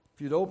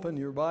If you'd open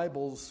your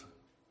Bibles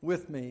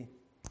with me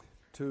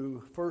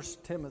to 1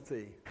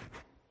 Timothy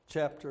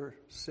chapter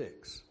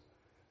 6.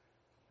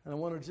 And I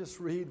want to just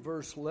read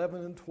verse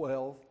 11 and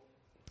 12.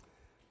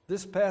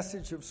 This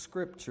passage of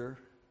Scripture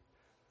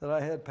that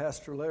I had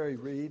Pastor Larry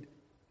read,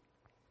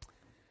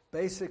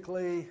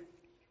 basically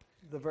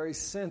the very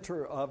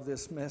center of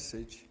this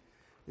message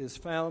is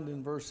found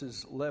in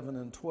verses 11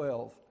 and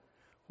 12,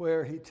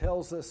 where he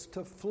tells us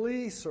to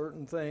flee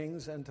certain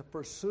things and to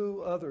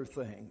pursue other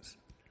things.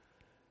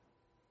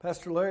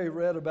 Pastor Larry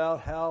read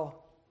about how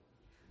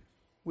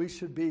we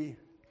should be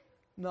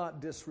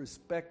not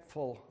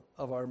disrespectful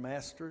of our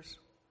masters,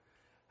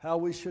 how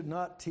we should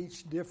not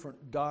teach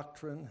different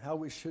doctrine, how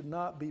we should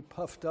not be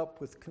puffed up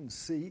with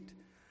conceit,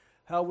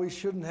 how we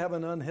shouldn't have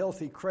an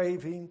unhealthy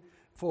craving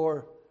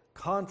for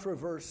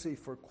controversy,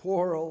 for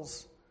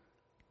quarrels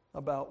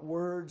about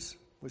words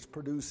which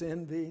produce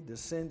envy,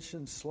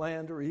 dissension,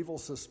 slander, evil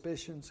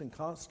suspicions, and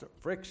constant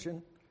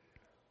friction.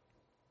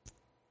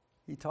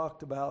 He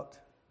talked about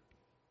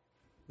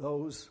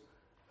those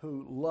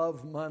who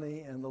love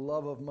money, and the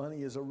love of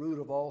money is a root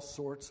of all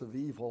sorts of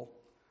evil.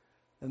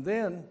 And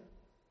then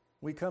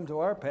we come to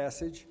our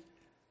passage,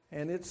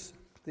 and it's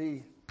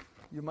you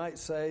might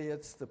say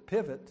it's the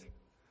pivot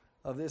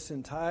of this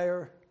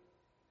entire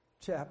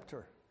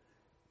chapter.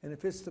 And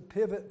if it's the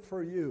pivot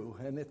for you,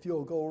 and if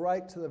you'll go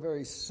right to the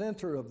very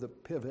center of the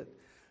pivot,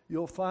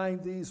 you'll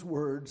find these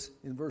words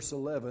in verse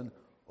 11,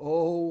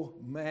 O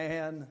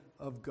man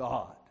of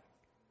God.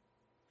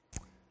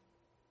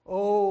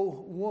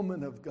 O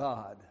woman of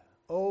God,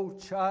 O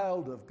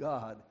child of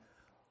God,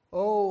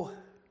 O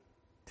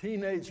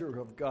teenager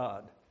of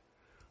God,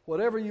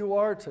 whatever you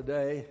are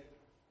today,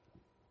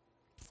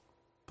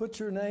 put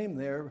your name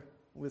there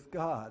with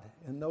God.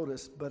 And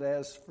notice, but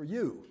as for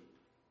you,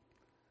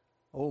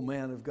 O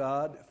man of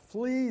God,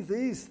 flee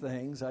these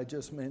things I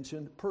just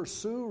mentioned,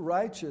 pursue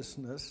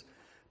righteousness,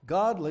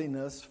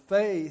 godliness,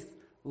 faith,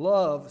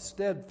 love,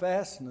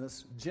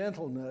 steadfastness,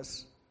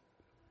 gentleness.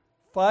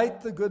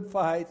 Fight the good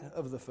fight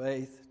of the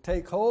faith.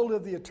 Take hold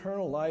of the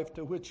eternal life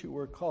to which you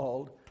were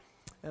called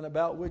and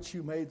about which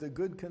you made the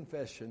good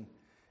confession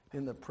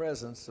in the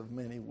presence of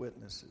many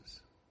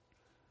witnesses.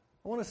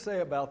 I want to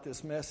say about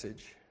this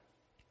message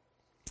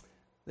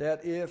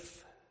that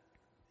if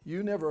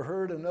you never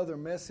heard another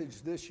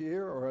message this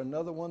year or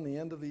another one the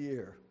end of the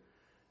year,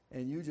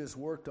 and you just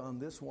worked on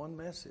this one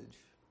message,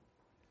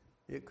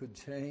 it could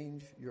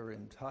change your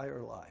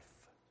entire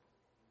life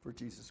for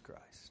Jesus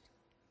Christ.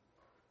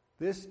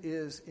 This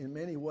is, in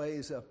many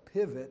ways, a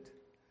pivot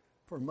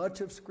for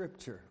much of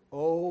Scripture.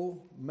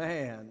 Oh,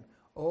 man,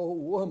 oh,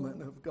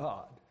 woman of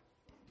God.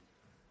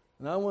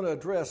 And I want to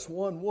address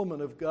one woman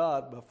of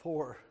God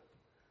before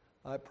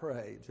I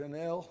pray.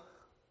 Janelle,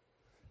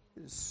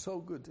 it is so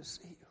good to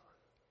see you.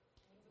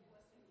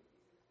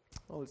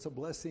 Oh, it's a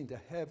blessing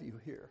to have you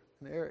here.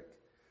 And Eric,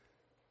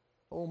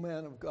 oh,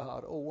 man of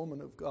God, oh,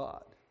 woman of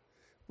God.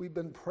 We've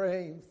been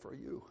praying for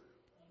you.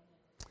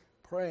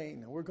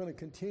 Praying, and we're going to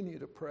continue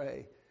to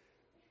pray.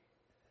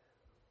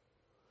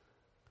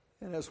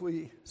 And as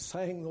we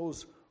sang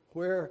those,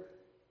 where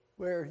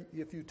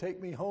if you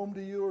take me home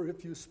to you or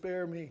if you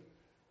spare me,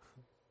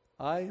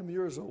 I am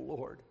yours, O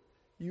Lord.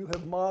 You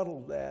have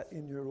modeled that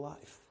in your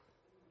life.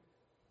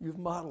 You've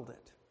modeled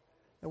it.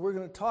 And we're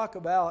going to talk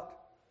about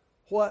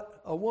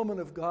what a woman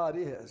of God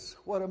is,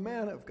 what a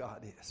man of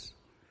God is.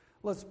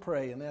 Let's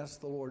pray and ask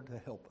the Lord to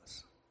help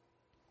us.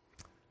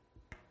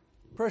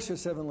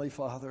 Precious Heavenly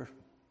Father,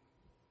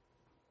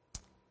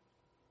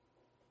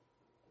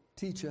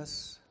 teach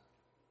us.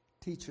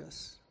 Teach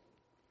us.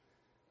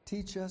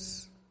 Teach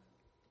us,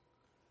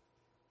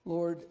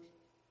 Lord,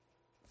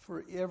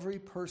 for every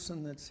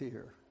person that's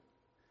here,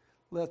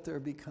 let there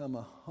become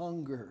a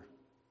hunger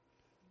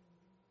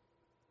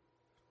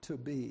to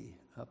be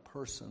a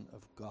person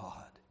of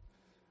God.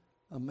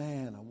 A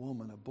man, a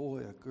woman, a boy,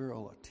 a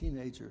girl, a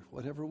teenager,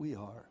 whatever we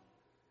are,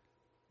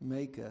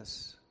 make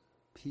us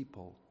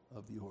people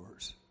of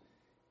yours.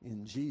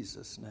 In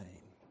Jesus'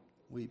 name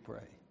we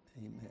pray.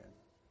 Amen.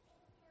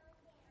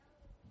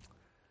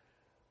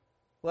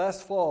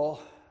 Last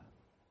fall,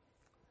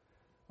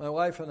 my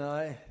wife and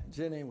I,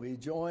 Jenny, we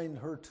joined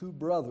her two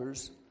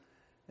brothers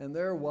and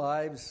their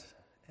wives,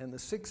 and the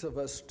six of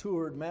us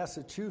toured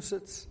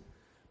Massachusetts,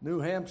 New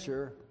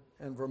Hampshire,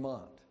 and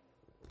Vermont.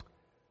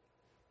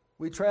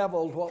 We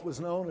traveled what was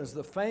known as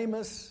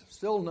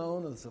still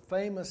known as the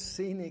famous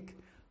scenic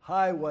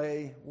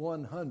Highway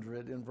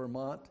 100 in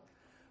Vermont.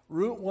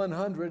 Route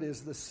 100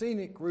 is the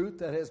scenic route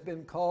that has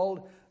been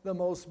called the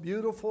most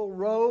beautiful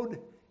road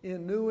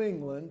in New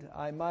England.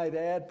 I might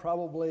add,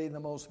 probably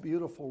the most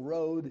beautiful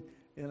road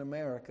in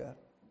America.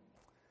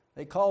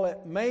 They call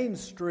it Main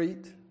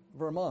Street,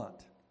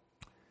 Vermont.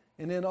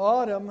 And in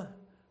autumn,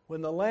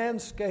 when the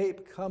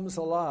landscape comes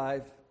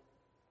alive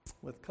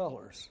with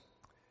colors,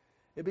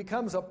 it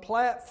becomes a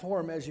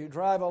platform as you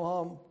drive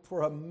along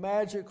for a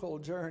magical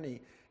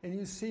journey. And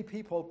you see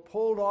people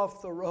pulled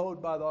off the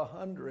road by the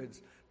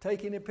hundreds,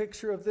 taking a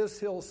picture of this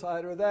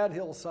hillside or that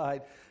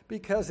hillside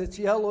because it's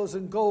yellows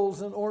and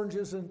golds and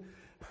oranges and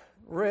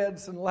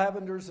reds and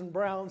lavenders and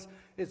browns.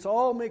 It's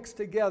all mixed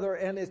together,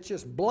 and it's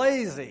just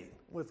blazing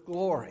with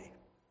glory.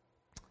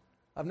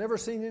 I've never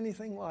seen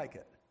anything like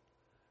it.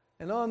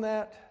 And on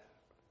that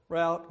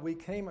route, we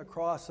came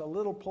across a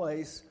little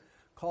place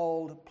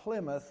called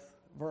Plymouth,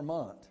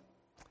 Vermont.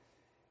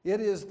 It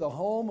is the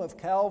home of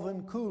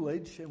Calvin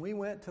Coolidge, and we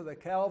went to the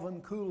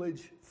Calvin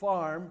Coolidge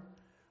farm,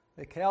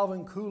 the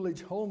Calvin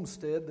Coolidge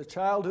homestead, the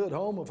childhood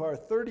home of our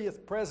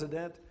 30th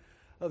president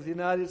of the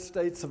United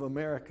States of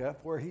America,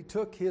 where he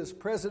took his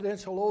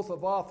presidential oath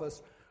of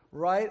office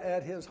right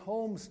at his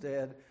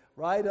homestead,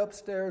 right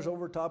upstairs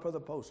over top of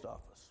the post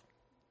office,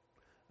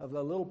 of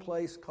the little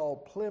place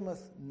called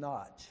Plymouth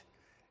Notch.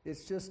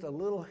 It's just a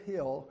little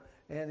hill,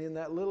 and in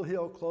that little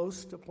hill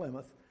close to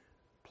Plymouth,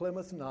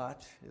 Plymouth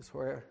Notch is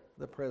where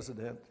the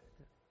president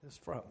is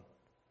from.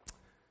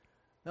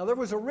 Now, there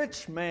was a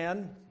rich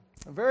man,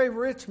 a very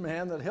rich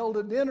man, that held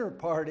a dinner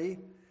party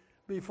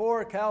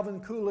before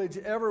Calvin Coolidge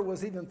ever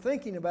was even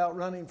thinking about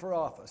running for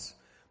office.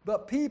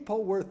 But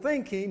people were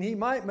thinking he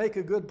might make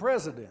a good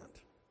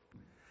president.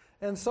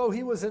 And so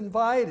he was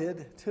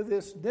invited to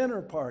this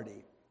dinner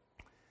party.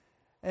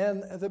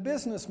 And the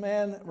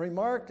businessman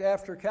remarked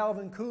after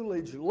Calvin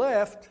Coolidge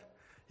left,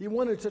 he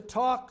wanted to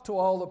talk to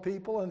all the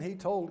people, and he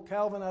told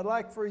Calvin, "I'd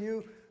like for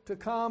you to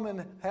come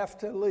and have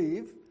to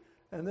leave,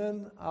 and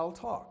then I'll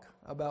talk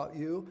about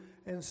you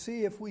and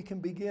see if we can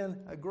begin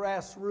a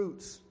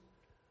grassroots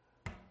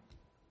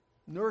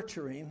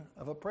nurturing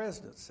of a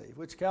presidency,"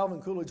 which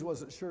Calvin Coolidge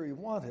wasn't sure he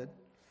wanted.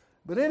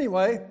 But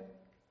anyway,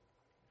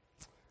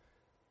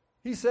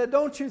 he said,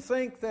 "Don't you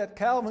think that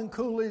Calvin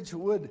Coolidge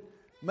would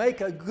make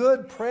a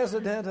good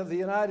president of the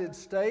United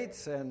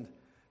States?" And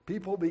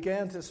people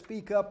began to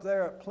speak up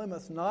there at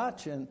Plymouth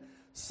Notch, and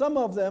some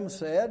of them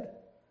said,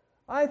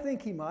 "I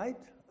think he might."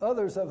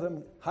 Others of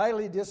them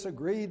highly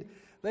disagreed.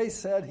 They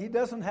said, "He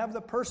doesn't have the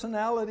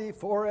personality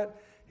for it.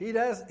 He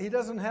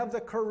doesn't have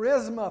the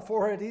charisma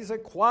for it. He's a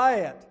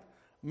quiet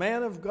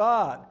man of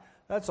God.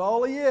 That's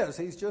all he is.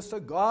 He's just a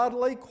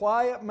godly,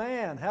 quiet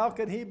man. How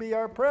can he be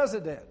our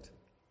president?"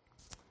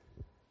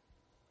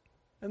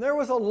 And there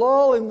was a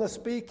lull in the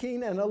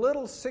speaking, and a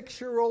little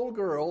 6-year-old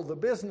girl, the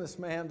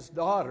businessman's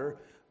daughter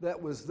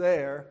that was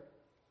there,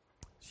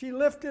 she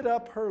lifted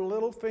up her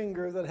little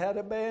finger that had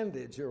a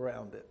bandage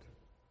around it.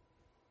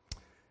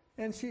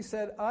 And she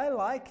said, "I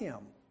like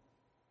him.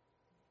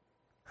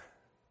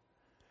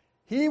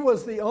 He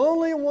was the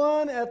only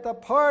one at the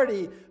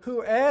party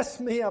who asked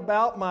me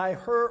about my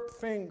hurt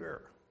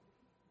finger."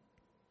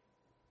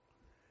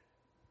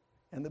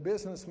 And the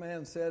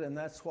businessman said, "And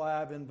that's why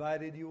I've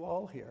invited you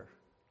all here.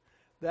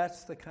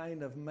 That's the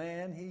kind of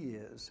man he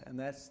is, and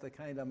that's the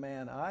kind of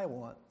man I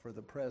want for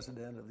the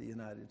President of the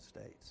United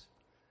States,"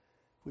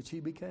 which he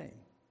became.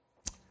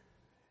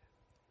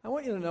 I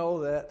want you to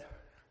know that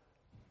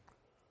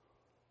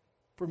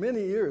for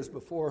many years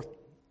before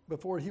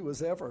he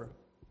was ever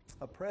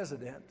a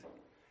president,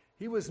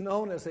 he was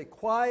known as a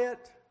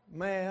quiet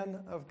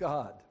man of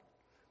God.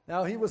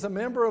 Now, he was a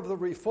member of the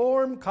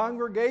Reformed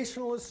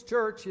Congregationalist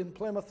Church in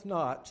Plymouth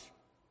Notch.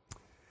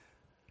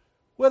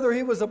 Whether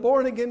he was a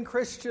born-again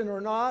Christian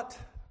or not,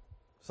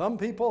 some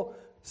people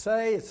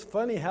say it's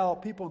funny how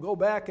people go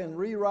back and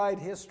rewrite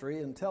history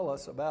and tell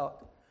us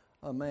about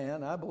a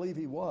man. I believe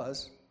he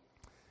was.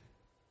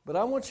 But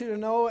I want you to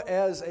know,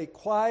 as a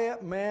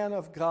quiet man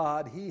of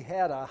God, he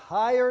had a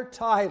higher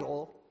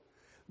title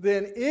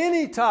than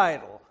any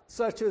title,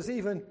 such as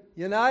even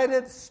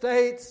United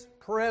States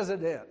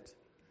President.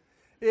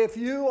 If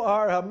you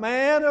are a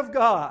man of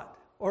God,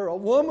 or a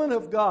woman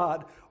of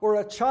God, or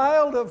a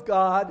child of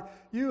God,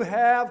 you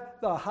have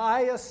the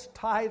highest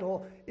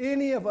title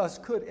any of us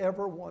could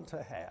ever want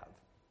to have.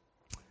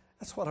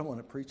 That's what I want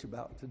to preach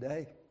about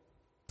today.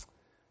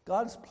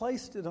 God's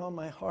placed it on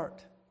my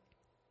heart.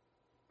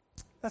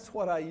 That's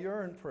what I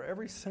yearn for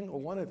every single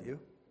one of you.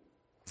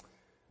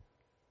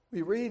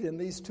 We read in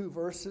these 2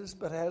 verses,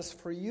 "But as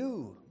for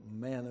you,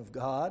 man of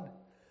God,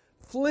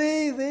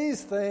 flee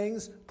these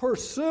things,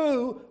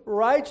 pursue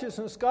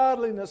righteousness,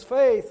 godliness,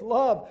 faith,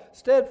 love,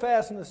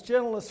 steadfastness,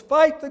 gentleness,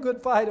 fight the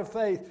good fight of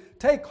faith,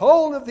 take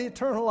hold of the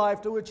eternal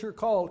life to which you're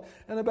called,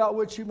 and about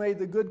which you made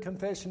the good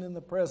confession in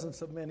the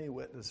presence of many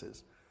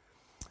witnesses."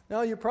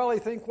 Now you probably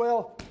think,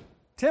 well,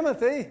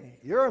 Timothy,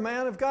 you're a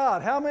man of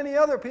God. How many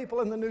other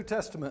people in the New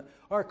Testament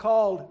are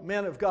called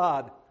men of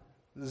God?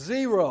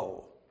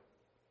 0.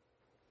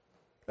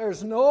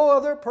 There's no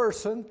other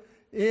person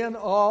in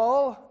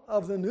all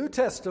of the New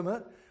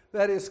Testament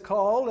that is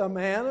called a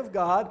man of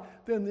God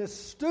than this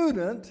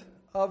student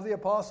of the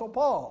Apostle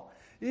Paul.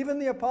 Even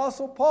the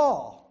Apostle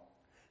Paul,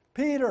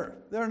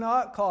 Peter, they're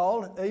not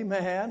called a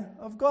man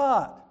of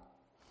God.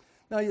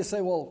 Now you say,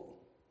 well,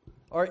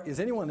 is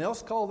anyone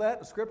else called that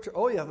in Scripture?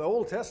 Oh yeah, the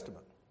Old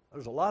Testament.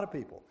 There's a lot of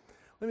people.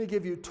 Let me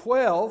give you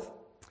 12,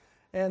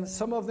 and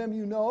some of them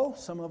you know,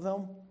 some of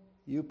them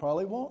you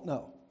probably won't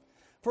know.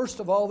 First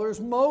of all, there's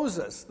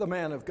Moses, the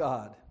man of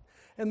God.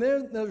 And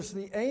then there's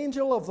the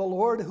angel of the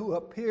Lord who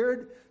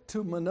appeared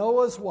to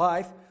Manoah's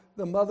wife,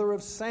 the mother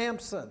of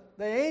Samson.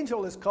 The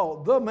angel is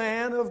called the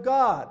man of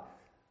God.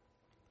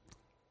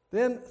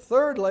 Then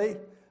thirdly,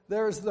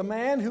 there's the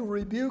man who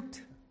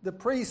rebuked the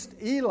priest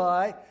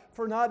Eli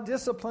for not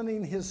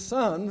disciplining his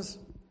sons.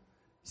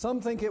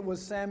 Some think it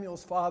was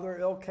Samuel's father,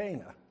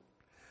 Elkanah.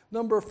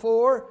 Number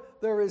 4,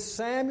 there is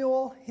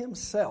Samuel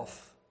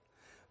himself.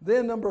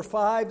 Then number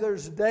 5,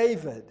 there's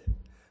David.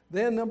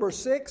 Then number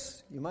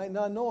 6, you might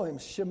not know him,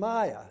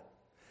 Shemaiah.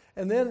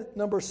 And then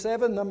number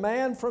 7, the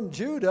man from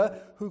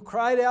Judah who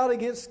cried out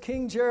against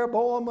King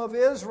Jeroboam of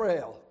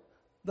Israel,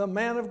 the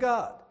man of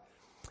God.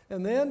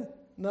 And then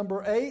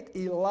number 8,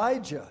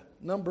 Elijah.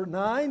 Number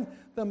 9,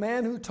 the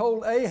man who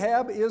told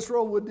Ahab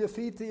Israel would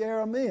defeat the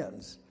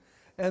Arameans.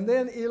 And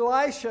then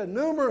Elisha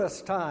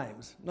numerous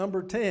times,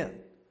 number 10.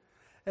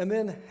 And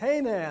then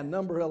Hanan,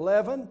 number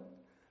 11,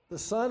 the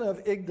son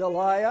of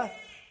Igdaliah.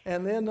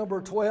 And then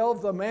number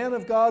 12, the man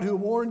of God who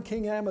warned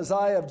King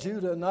Amaziah of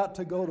Judah not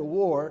to go to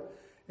war.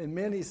 And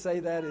many say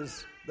that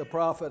is the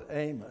prophet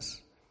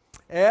Amos.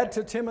 Add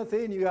to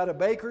Timothy, and you got a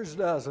baker's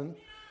dozen.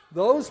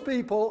 Those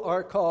people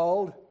are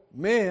called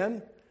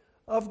men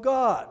of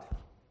God.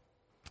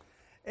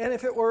 And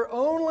if it were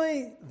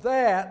only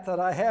that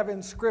I have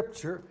in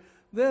Scripture,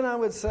 then I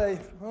would say,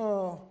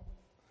 oh,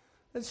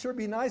 it'd sure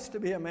be nice to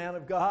be a man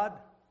of God.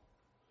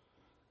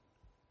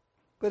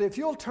 But if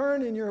you'll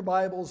turn in your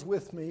Bibles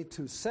with me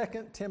to 2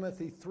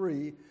 Timothy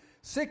 3,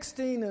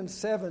 16 and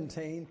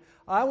 17,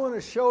 I want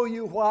to show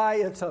you why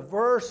it's a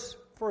verse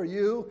for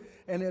you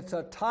and it's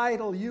a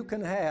title you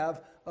can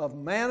have of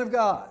man of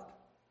God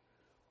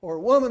or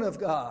woman of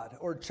God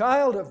or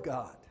child of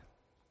God.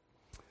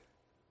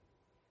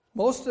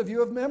 Most of you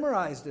have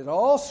memorized it.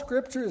 All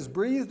Scripture is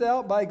breathed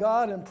out by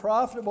God and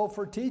profitable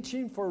for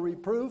teaching, for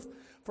reproof,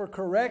 for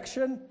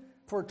correction,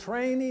 for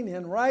training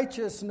in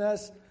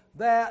righteousness,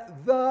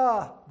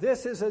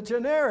 this is a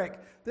generic.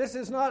 This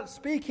is not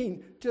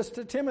speaking just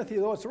to Timothy,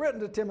 though it's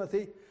written to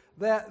Timothy,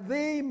 that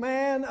the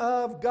man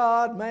of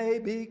God may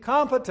be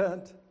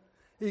competent,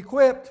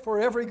 equipped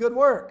for every good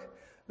work.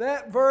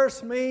 That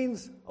verse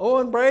means,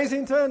 Owen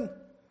Brasington,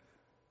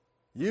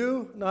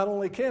 you not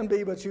only can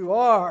be, but you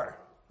are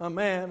a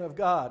man of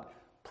God.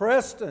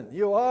 Preston,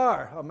 you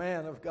are a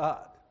man of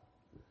God.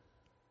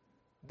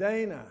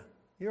 Dana,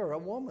 you're a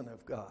woman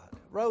of God.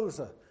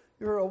 Rosa,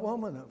 you're a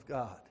woman of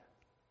God.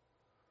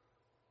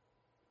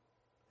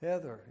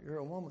 Heather, you're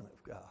a woman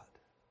of God.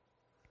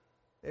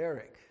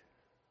 Eric,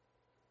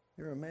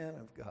 you're a man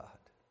of God.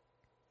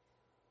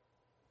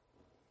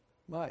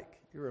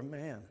 Mike, you're a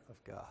man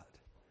of God.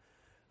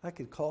 I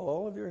could call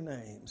all of your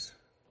names.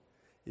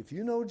 If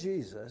you know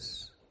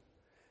Jesus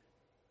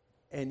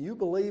and you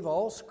believe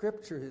all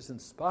Scripture is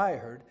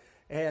inspired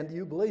and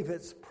you believe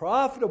it's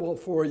profitable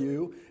for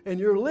you and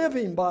you're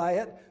living by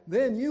it,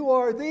 then you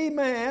are the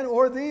man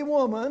or the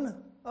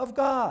woman of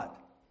God.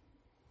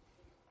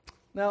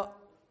 Now,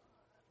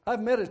 I've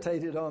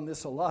meditated on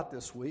this a lot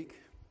this week.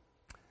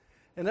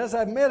 And as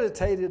I've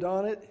meditated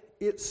on it,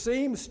 it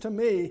seems to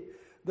me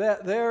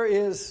that there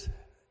is,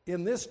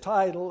 in this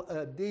title,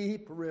 a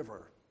deep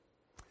river.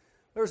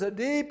 There's a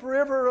deep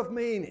river of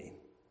meaning.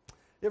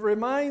 It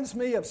reminds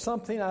me of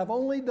something I've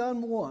only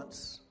done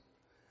once,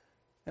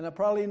 and I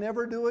probably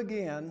never do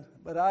again,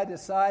 but I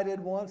decided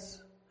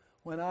once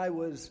when I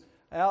was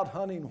out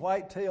hunting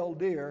white-tailed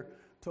deer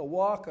to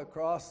walk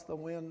across the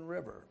Wind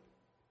River.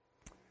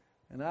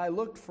 And I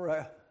looked for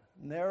a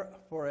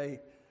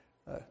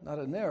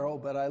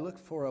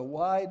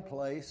wide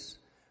place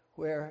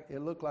where it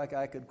looked like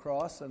I could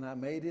cross, and I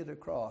made it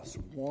across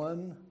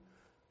 1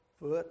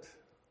 foot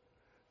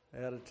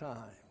at a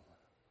time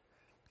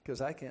because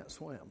I can't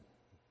swim.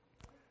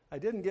 I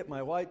didn't get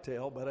my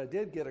whitetail, but I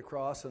did get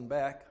across and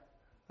back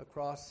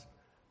across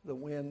the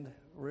Wind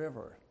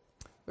River.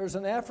 There's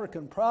an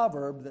African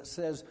proverb that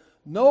says,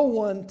 no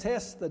one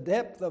tests the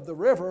depth of the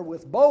river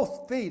with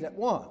both feet at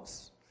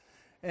once.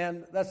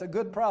 And that's a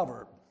good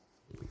proverb.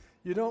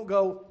 You don't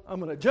go, I'm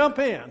going to jump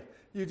in.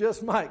 You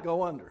just might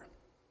go under.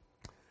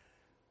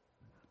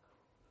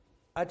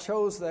 I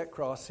chose that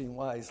crossing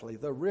wisely.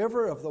 The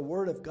river of the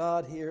Word of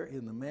God here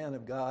in the man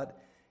of God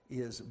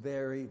is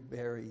very,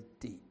 very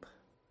deep.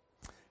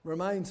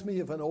 Reminds me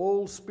of an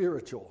old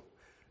spiritual.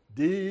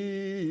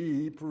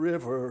 Deep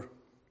river,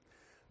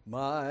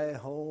 my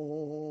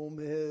home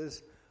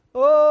is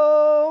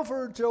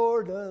over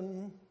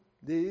Jordan.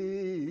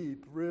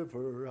 Deep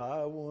river,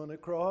 I want to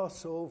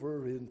cross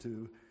over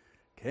into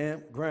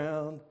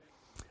campground.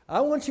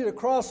 I want you to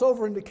cross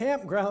over into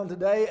campground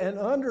today and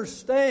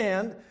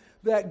understand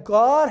that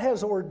God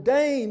has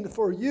ordained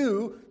for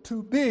you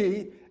to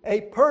be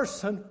a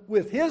person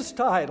with His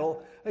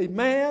title, a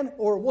man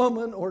or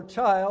woman or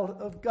child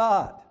of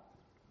God.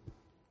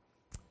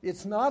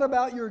 It's not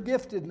about your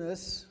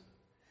giftedness.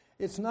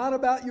 It's not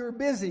about your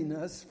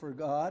busyness for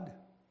God.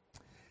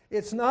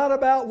 It's not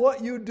about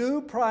what you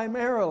do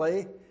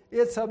primarily.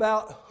 It's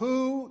about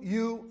who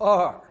you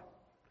are.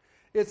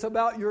 It's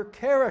about your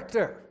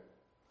character.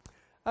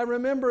 I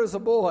remember as a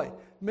boy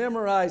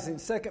memorizing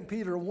 2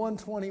 Peter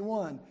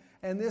 1:21,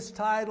 and this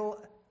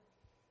title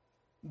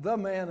the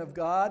man of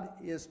God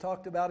is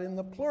talked about in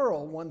the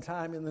plural one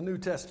time in the New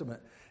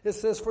Testament. It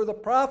says, for the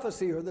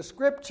prophecy or the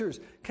scriptures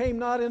came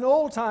not in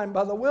old time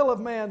by the will of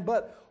man,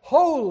 but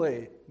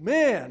holy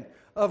men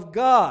of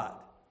God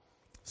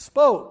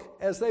spoke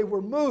as they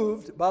were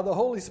moved by the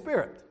Holy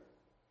Spirit.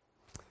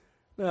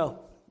 Now,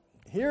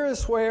 here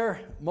is where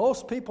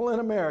most people in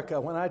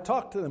America, when I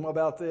talk to them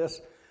about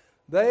this,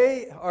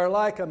 they are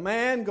like a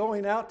man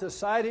going out to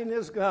sighting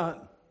his gun.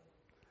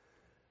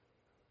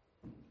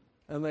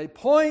 And they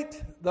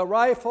point the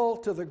rifle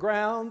to the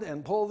ground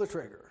and pull the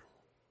trigger.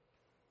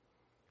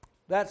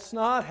 That's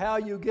not how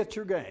you get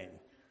your gain.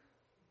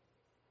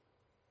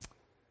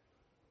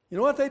 You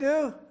know what they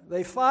do?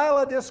 They file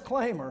a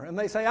disclaimer and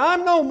they say,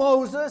 I'm no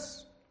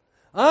Moses,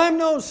 I'm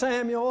no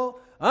Samuel,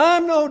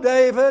 I'm no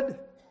David.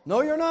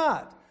 No, you're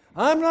not.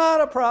 I'm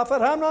not a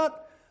prophet. I'm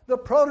not the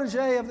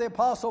protege of the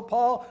Apostle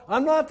Paul.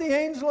 I'm not the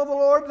angel of the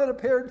Lord that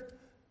appeared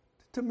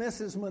to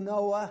Mrs.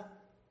 Manoah.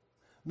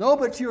 No,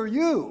 but you're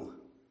you.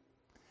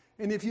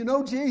 And if you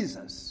know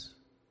Jesus,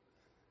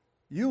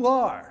 you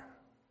are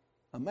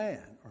a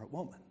man or a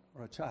woman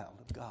or a child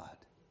of God.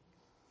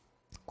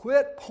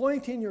 Quit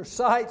pointing your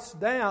sights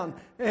down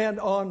and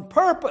on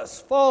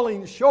purpose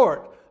falling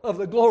short of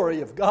the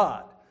glory of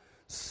God.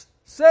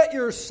 Set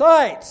your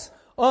sights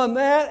on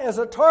that as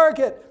a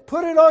target.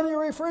 Put it on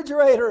your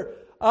refrigerator.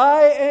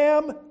 I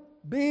am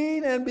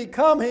being and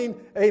becoming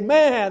a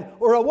man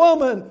or a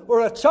woman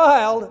or a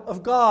child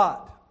of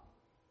God.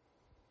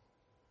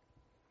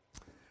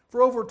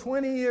 For over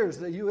 20 years,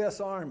 the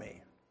U.S.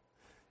 Army,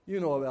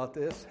 you know about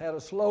this, had a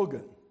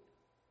slogan.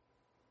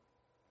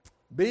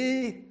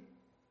 Be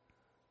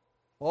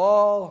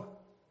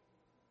all,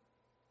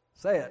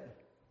 say it.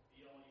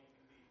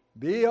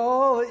 Be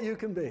all that you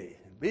can be.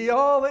 Be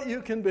all that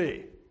you can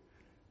be.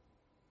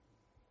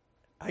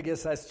 I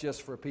guess that's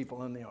just for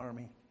people in the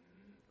Army.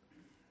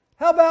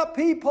 How about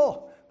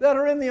people that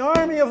are in the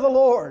army of the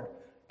Lord?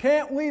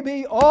 Can't we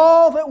be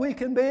all that we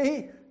can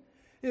be?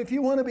 If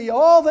you want to be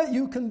all that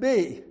you can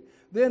be,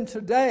 then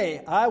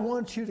today I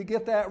want you to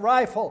get that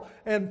rifle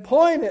and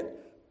point it.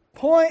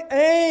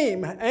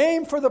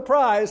 Aim for the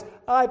prize.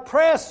 I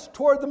press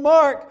toward the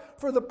mark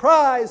for the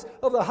prize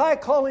of the high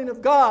calling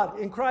of God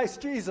in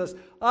Christ Jesus.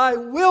 I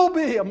will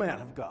be a man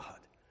of God.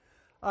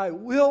 I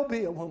will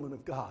be a woman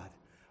of God.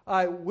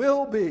 I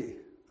will be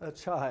a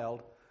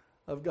child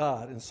of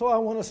God. And so I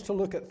want us to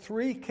look at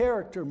 3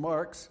 character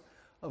marks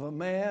of a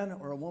man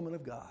or a woman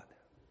of God.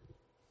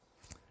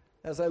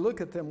 As I look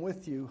at them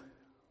with you,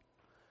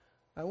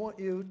 I want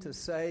you to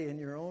say in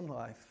your own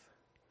life,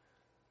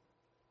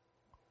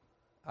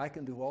 I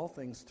can do all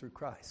things through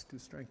Christ who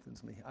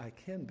strengthens me. I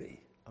can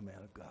be a man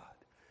of God.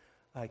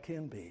 I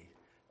can be,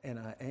 and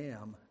I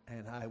am,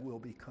 and I will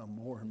become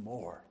more and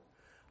more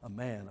a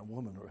man, a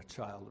woman, or a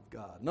child of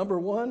God. Number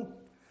 1,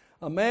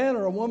 a man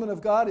or a woman of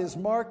God is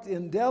marked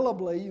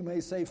indelibly, you may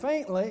say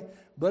faintly,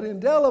 but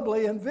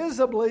indelibly and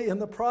visibly in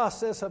the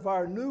process of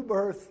our new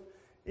birth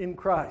in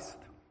Christ.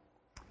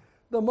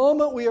 The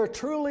moment we are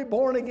truly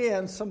born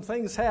again, some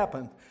things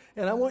happen.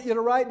 And I want you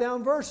to write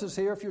down verses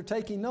here if you're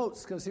taking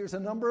notes, because here's a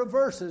number of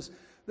verses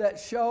that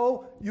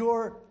show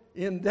your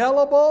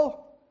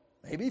indelible,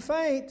 maybe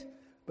faint,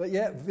 but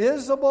yet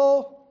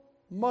visible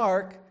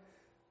mark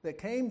that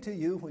came to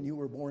you when you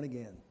were born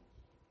again.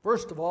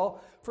 First of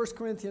all, 1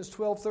 Corinthians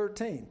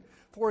 12:13.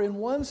 For in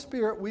one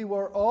Spirit we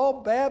were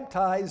all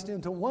baptized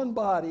into one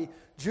body,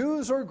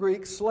 Jews or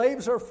Greeks,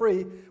 slaves or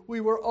free. We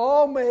were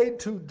all made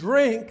to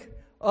drink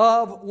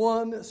of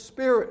one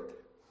Spirit.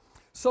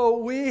 So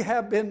we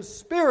have been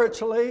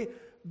spiritually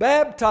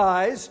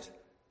baptized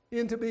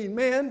into being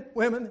men,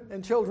 women,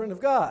 and children of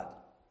God.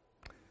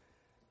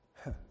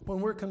 When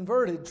we're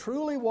converted,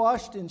 truly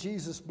washed in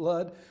Jesus'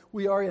 blood,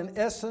 we are in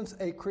essence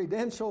a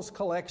credentials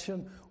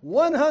collection,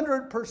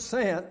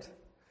 100%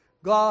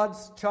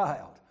 God's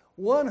child,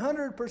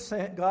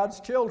 100%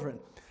 God's children.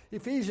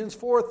 Ephesians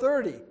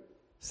 4:30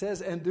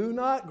 says, and do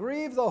not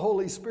grieve the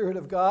Holy Spirit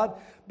of God,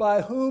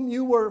 by whom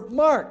you were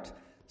marked,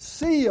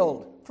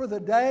 sealed for the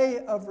day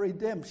of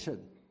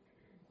redemption.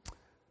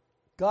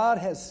 God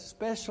has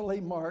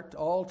specially marked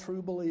all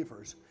true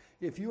believers.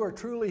 If you are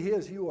truly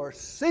His, you are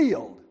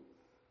sealed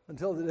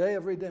until the day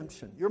of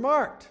redemption. You're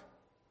marked.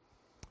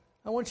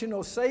 I want you to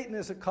know Satan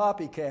is a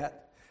copycat,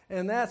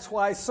 and that's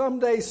why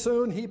someday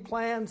soon he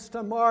plans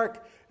to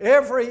mark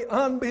every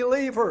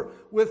unbeliever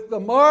with the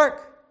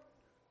mark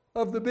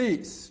of the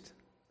beast.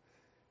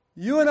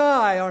 You and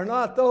I are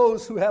not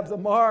those who have the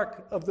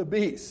mark of the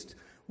beast.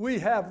 We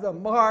have the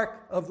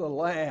mark of the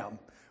Lamb.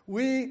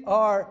 We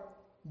are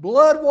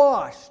blood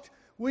washed.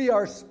 We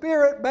are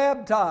spirit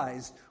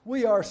baptized.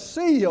 We are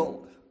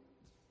sealed.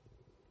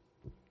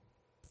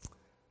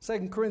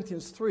 2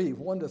 Corinthians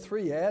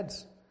 3:1-3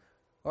 adds,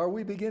 are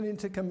we beginning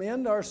to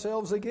commend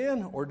ourselves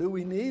again, or do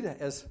we need,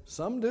 as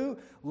some do,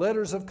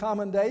 letters of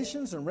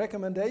commendations and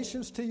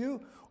recommendations to you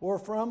or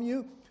from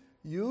you?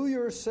 You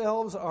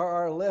yourselves are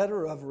our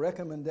letter of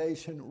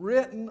recommendation,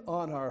 written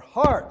on our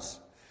hearts,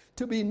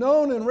 to be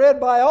known and read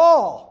by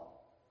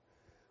all.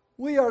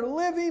 We are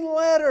living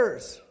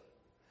letters.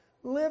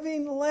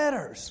 Living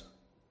letters.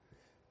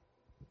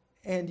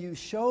 and you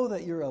show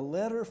that you're a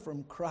letter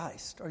from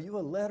Christ. Are you a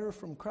letter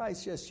from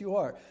Christ? Yes, you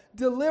are.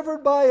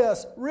 Delivered by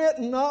us,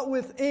 written not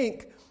with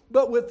ink,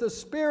 but with the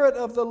Spirit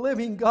of the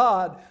living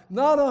God,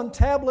 not on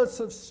tablets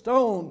of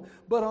stone,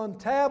 but on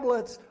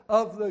tablets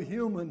of the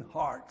human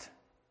heart.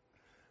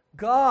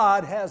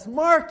 God has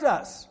marked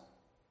us.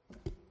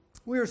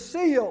 We're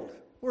sealed.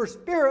 We're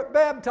Spirit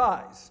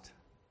baptized.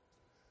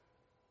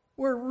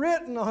 We're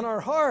written on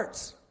our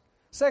hearts.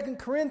 2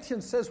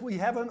 Corinthians says we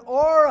have an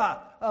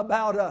aura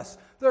about us.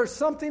 There's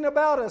something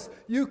about us.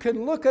 You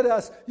can look at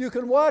us, you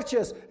can watch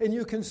us, and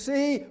you can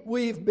see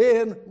we've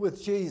been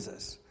with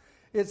Jesus.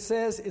 It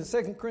says in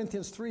 2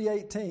 Corinthians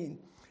 3:18,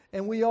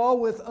 and we all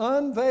with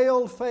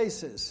unveiled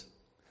faces,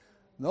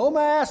 no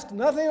mask,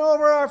 nothing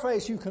over our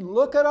face. You can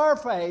look at our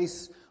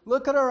face,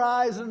 look at our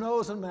eyes and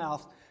nose and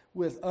mouth.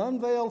 With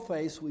unveiled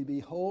face we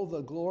behold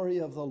the glory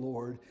of the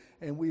Lord,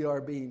 and we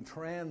are being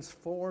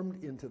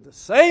transformed into the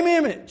same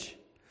image,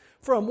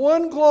 from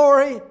one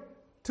glory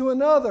to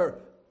another.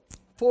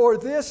 For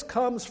this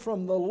comes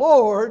from the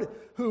Lord,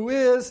 who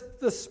is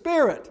the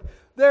Spirit.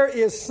 There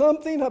is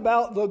something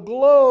about the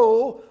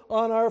glow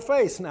on our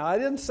face. Now, I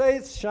didn't say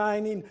it's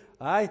shining.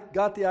 I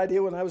got the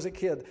idea when I was a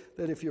kid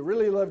that if you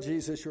really love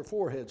Jesus, your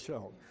forehead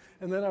shone.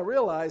 And then I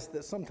realized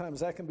that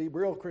sometimes that can be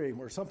Brill cream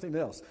or something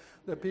else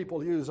that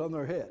people use on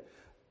their head.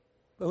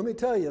 But let me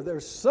tell you,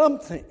 there's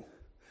something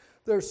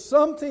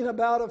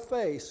about a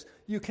face.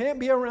 You can't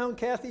be around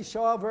Kathy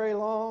Shaw very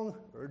long,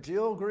 or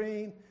Jill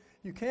Green.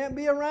 You can't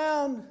be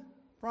around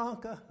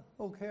Bronca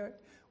O'Carrick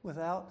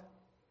without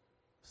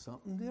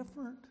something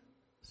different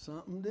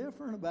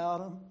about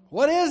them.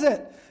 What is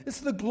it? It's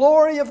the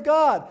glory of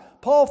God.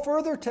 Paul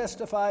further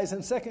testifies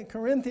in 2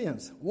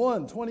 Corinthians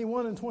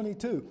 1:21 and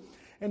 22.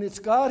 And it's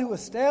God who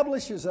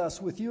establishes us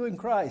with you in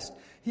Christ.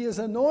 He has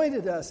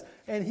anointed us,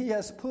 and He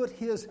has put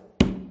His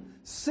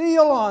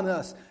seal on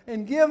us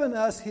and given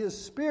us His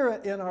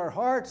Spirit in our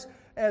hearts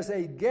as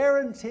a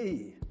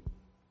guarantee.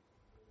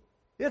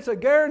 It's a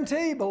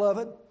guarantee,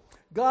 beloved.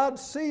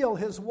 God's seal,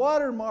 His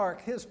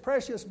watermark, His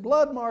precious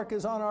blood mark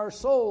is on our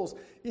souls,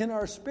 in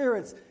our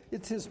spirits.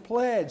 It's His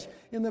pledge.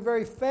 In the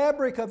very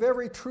fabric of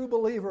every true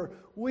believer,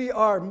 we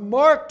are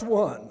marked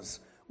ones.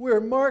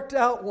 We're marked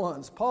out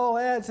ones. Paul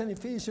adds in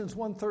Ephesians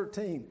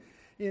 1:13,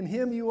 in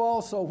Him you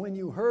also, when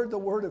you heard the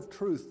word of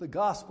truth, the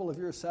gospel of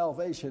your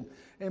salvation,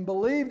 and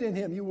believed in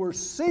Him, you were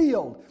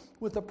sealed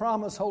with the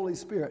promised Holy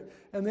Spirit.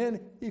 And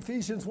then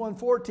Ephesians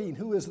 1:14,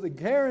 who is the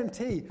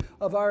guarantee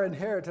of our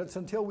inheritance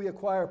until we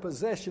acquire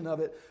possession of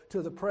it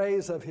to the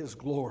praise of His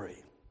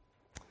glory.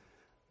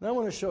 Now I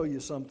want to show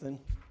you something.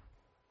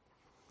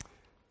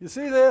 You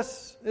see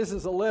this? This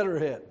is a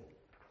letterhead.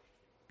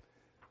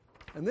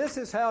 And this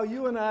is how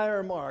you and I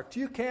are marked.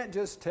 You can't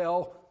just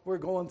tell we're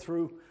going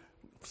through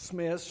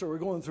Smith's or we're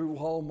going through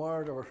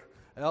Walmart or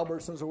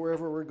Albertsons or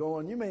wherever we're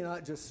going. You may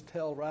not just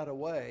tell right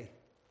away.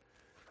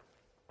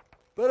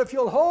 But if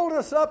you'll hold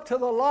us up to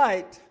the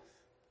light,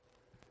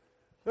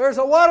 there's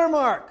a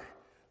watermark,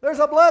 there's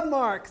a blood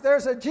mark,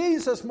 there's a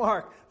Jesus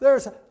mark,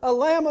 there's a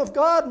Lamb of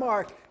God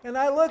mark. And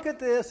I look at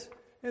this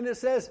and it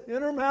says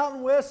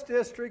Intermountain West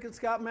District. It's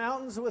got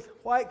mountains with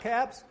white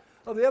caps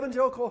of the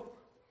Evangelical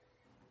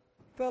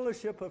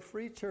Fellowship of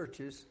Free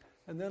Churches.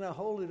 And then I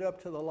hold it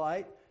up to the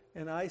light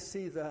and I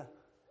see the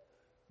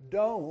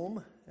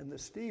dome and the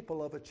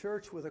steeple of a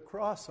church with a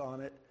cross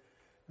on it,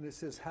 and it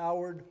says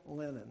Howard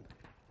Lennon.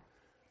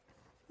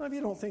 Now, if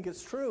you don't think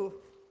it's true,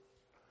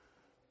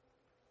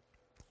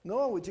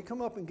 Noah, would you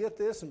come up and get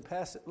this and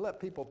pass it? Let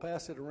people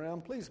pass it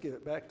around. Please give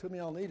it back to me.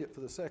 I'll need it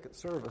for the second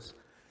service.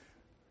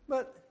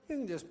 But you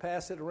can just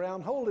pass it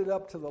around, hold it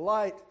up to the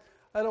light.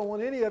 I don't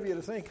want any of you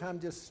to think I'm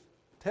just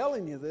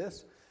telling you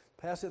this.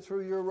 Pass it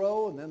through your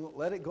row and then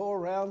let it go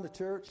around the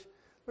church.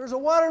 There's a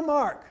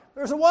watermark.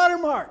 There's a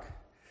watermark.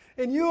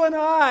 And you and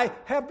I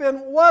have been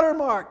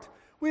watermarked.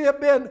 We have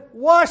been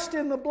washed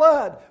in the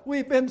blood.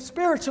 We've been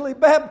spiritually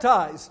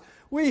baptized.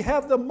 We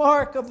have the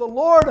mark of the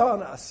Lord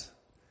on us.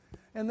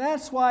 And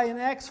that's why in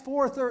Acts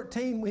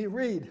 4:13 we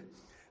read,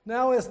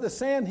 now as the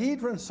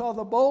Sanhedrin saw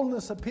the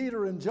boldness of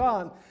Peter and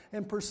John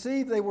and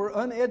perceived they were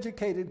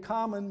uneducated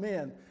common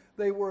men,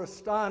 they were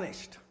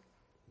astonished.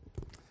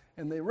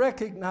 And they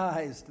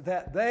recognized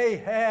that they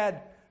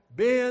had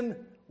been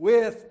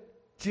with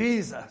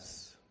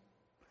Jesus.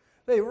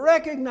 They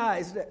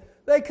recognized it.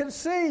 They could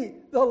see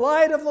the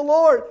light of the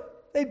Lord.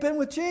 They'd been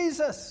with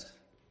Jesus.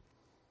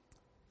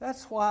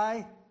 That's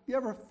why, you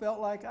ever felt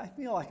like, I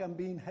feel like I'm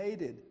being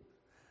hated.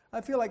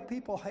 I feel like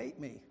people hate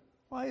me.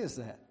 Why is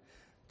that?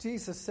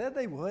 Jesus said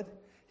they would.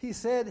 He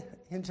said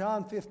in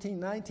John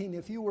 15:19,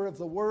 if you were of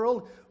the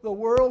world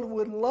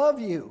would love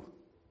you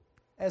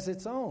as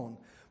its own.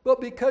 But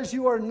because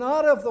you are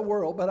not of the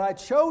world, but I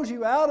chose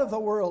you out of the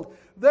world,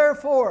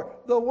 therefore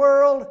the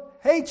world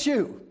hates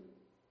you.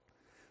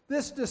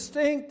 This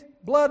distinct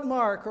blood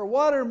mark or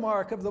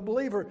watermark of the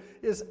believer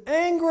is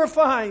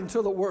angrifying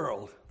to the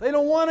world. They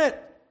don't want it.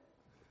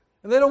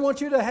 And they don't want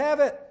you to have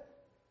it.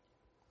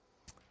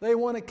 They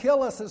want to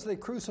kill us as they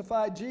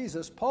crucified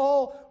Jesus.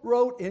 Paul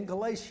wrote in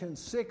Galatians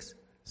 6:16,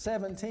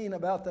 17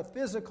 about the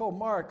physical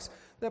marks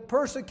that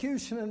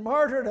persecution and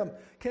martyrdom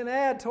can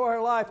add to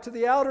our life, to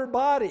the outer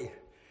body.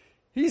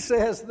 He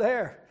says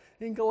there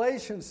in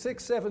Galatians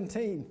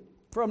 6:17,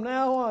 from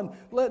now on,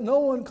 let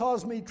no one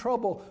cause me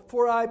trouble,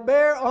 for I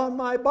bear on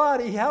my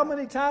body. How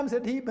many times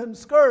had he been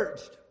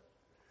scourged?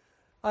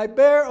 I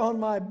bear on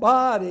my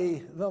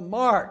body the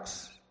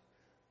marks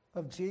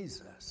of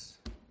Jesus.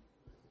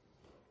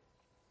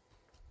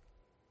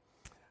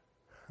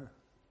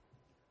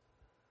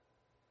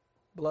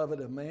 Beloved,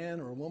 a man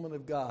or a woman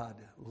of God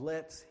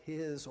lets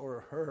his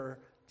or her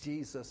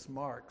Jesus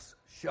marks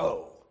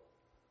show.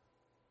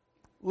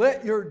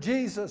 Let your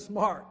Jesus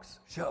marks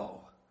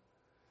show.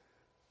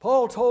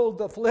 Paul told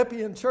the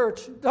Philippian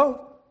church,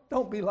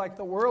 don't be like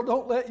the world.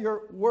 Don't let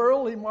your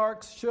worldly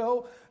marks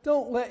show.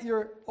 Don't let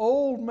your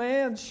old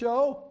man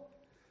show.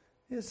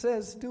 It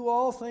says, do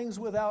all things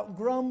without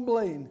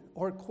grumbling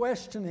or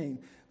questioning,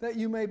 that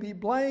you may be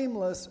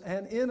blameless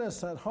and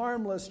innocent,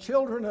 harmless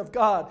children of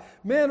God,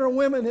 men or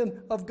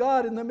women of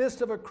God in the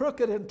midst of a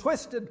crooked and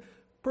twisted,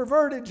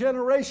 perverted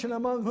generation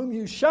among whom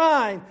you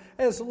shine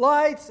as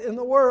lights in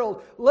the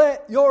world.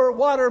 Let your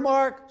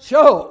watermark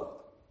show.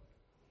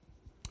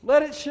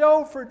 Let it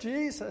show for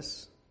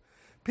Jesus.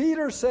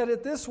 Peter said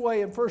it this way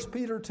in 1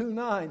 Peter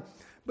 2:9,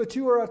 but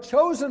you are a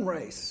chosen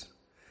race,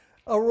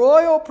 a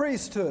royal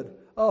priesthood,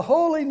 a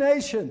holy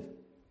nation,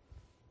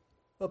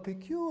 a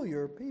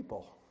peculiar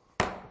people.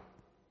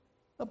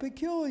 A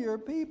peculiar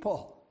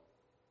people.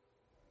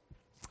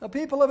 A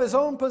people of his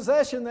own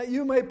possession, that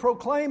you may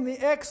proclaim the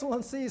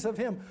excellencies of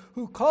him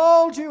who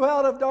called you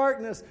out of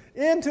darkness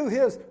into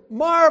his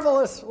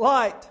marvelous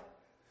light.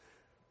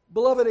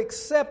 Beloved,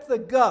 accept the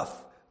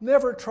guff.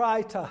 Never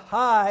try to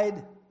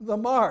hide the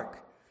mark.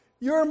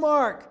 Your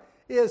mark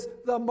is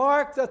the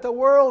mark that the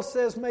world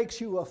says makes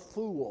you a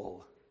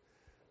fool.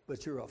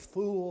 But you're a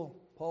fool,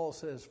 Paul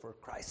says, for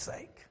Christ's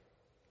sake.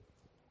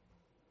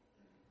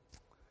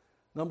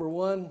 Number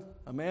one,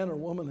 a man or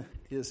woman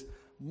is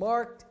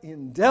marked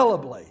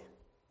indelibly,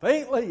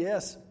 faintly,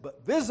 yes,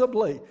 but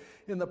visibly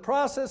in the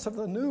process of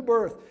the new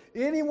birth.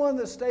 Anyone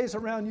that stays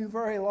around you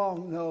very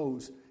long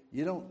knows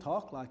you don't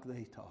talk like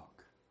they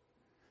talk.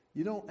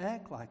 You don't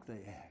act like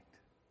they act.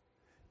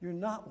 You're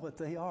not what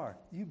they are.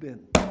 You've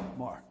been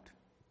marked.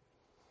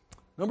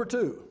 Number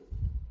two,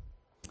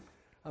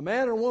 a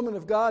man or woman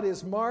of God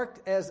is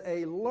marked as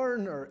a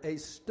learner, a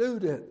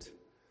student,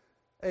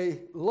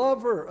 a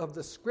lover of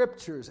the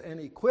Scriptures, and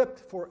equipped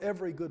for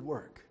every good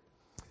work.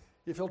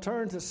 If you'll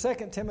turn to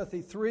 2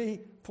 Timothy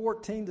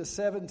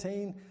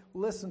 3:14-17,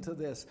 listen to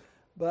this.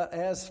 But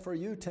as for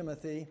you,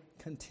 Timothy,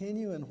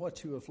 continue in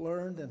what you have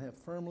learned and have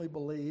firmly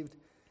believed,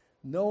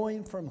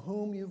 knowing from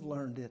whom you've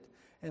learned it,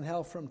 and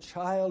how from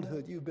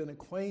childhood you've been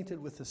acquainted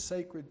with the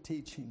sacred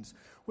teachings,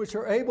 which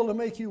are able to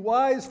make you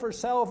wise for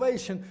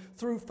salvation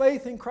through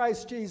faith in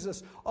Christ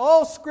Jesus.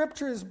 All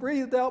Scripture is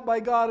breathed out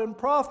by God and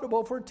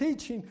profitable for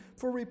teaching,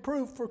 for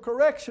reproof, for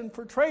correction,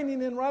 for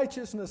training in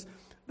righteousness,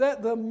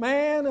 that the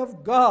man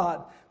of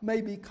God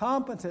may be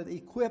competent,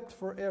 equipped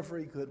for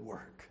every good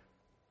work.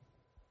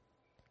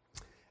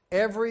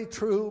 Every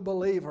true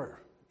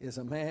believer is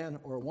a man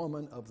or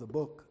woman of the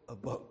book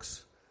of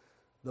books,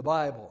 the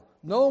Bible.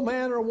 No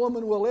man or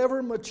woman will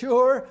ever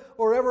mature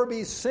or ever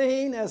be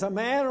seen as a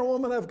man or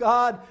woman of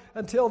God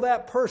until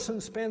that person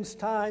spends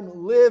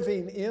time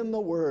living in the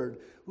Word,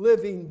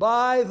 living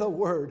by the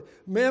Word,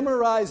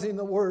 memorizing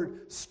the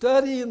Word,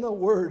 studying the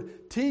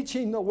Word,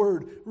 teaching the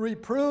Word,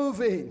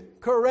 reproving,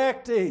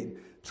 correcting,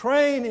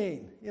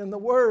 training in the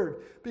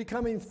Word,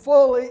 becoming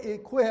fully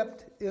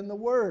equipped in the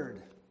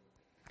Word.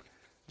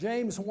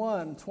 James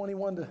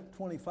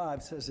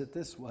 1:21-25 says it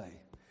this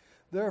way,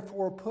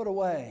 therefore put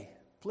away,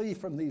 flee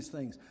from these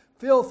things,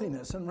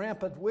 filthiness and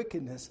rampant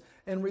wickedness,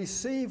 and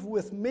receive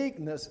with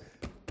meekness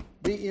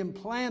the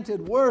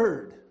implanted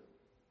word,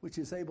 which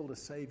is able to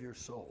save your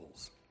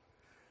souls.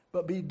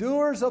 But be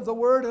doers of the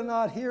word and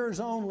not hearers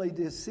only,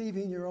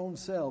 deceiving your own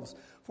selves.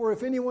 For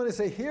if anyone is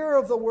a hearer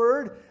of the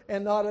word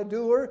and not a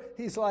doer,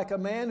 he's like a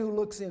man who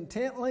looks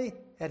intently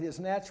at his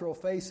natural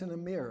face in a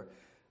mirror.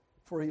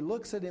 For he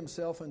looks at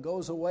himself and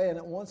goes away and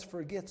at once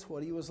forgets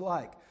what he was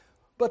like.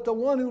 But the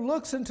one who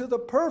looks into the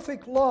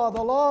perfect law,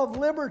 the law of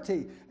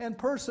liberty, and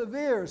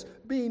perseveres,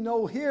 being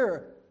no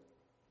hearer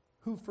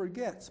who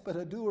forgets, but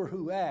a doer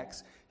who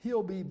acts,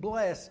 he'll be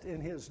blessed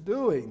in his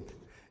doing.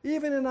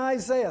 Even in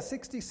Isaiah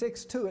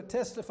 66:2, it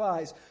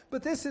testifies,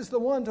 but this is the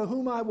one to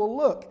whom I will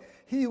look,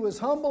 he who is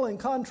humble and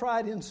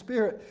contrite in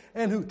spirit,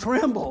 and who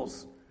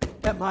trembles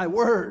at my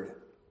word.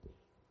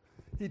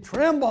 He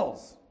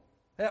trembles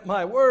at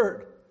my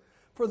word.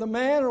 For the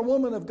man or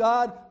woman of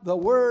God, the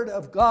Word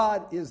of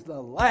God is the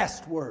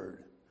last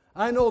word.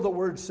 I know the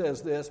Word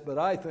says this, but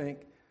I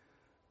think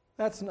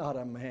that's not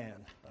a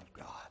man of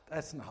God.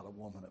 That's not a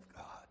woman of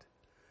God.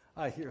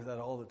 I hear that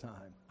all the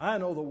time. I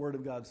know the Word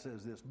of God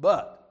says this,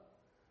 but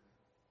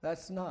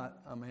that's not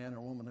a man or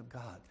woman of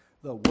God.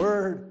 The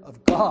Word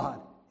of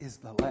God is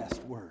the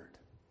last word.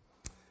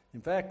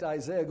 In fact,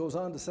 Isaiah goes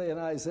on to say in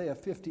Isaiah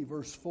 50,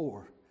 verse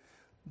 4,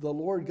 The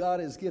Lord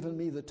God has given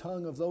me the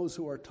tongue of those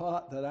who are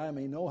taught, that I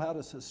may know how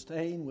to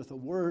sustain with a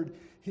word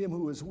him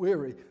who is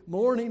weary.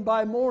 Morning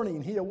by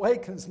morning he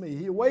awakens me.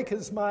 He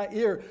awakens my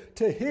ear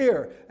to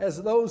hear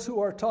as those who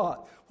are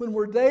taught. When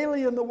we're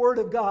daily in the Word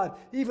of God,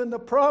 even the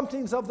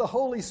promptings of the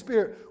Holy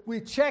Spirit,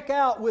 we check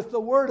out with the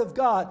Word of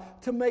God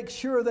to make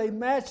sure they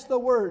match the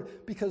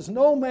Word, because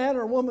no man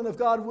or woman of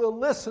God will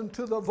listen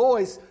to the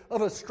voice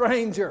of a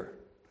stranger.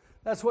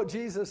 That's what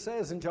Jesus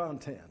says in John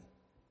 10.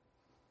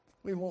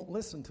 We won't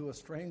listen to a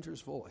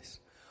stranger's voice.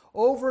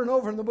 Over and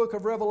over in the book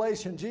of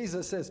Revelation,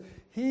 Jesus says,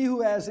 he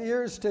who has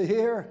ears to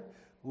hear,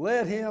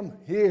 let him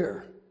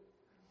hear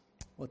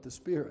what the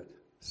Spirit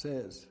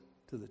says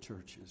to the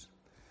churches.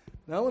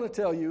 Now I want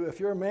to tell you, if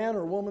you're a man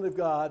or woman of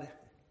God,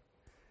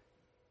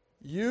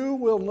 you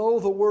will know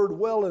the Word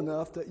well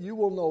enough that you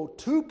will know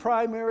two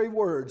primary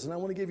words, and I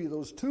want to give you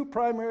those two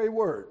primary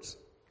words.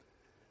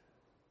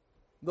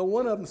 Though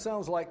one of them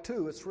sounds like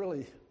two, it's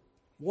really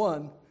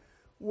one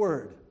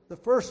word. The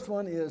first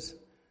one is,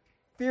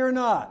 fear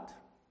not.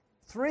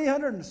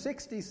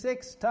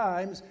 366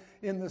 times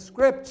in the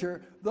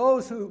Scripture,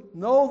 those who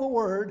know the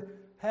Word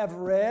have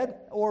read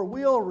or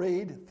will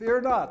read,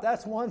 fear not.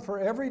 That's one for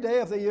every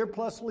day of the year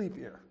plus leap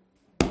year.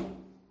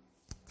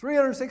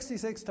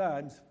 366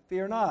 times,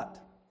 fear not.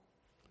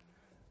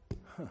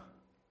 In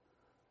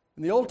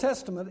the Old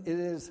Testament, it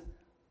is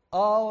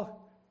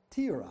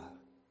al-tira.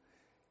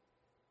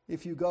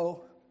 If you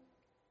go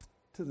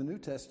to the New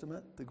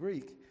Testament, the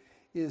Greek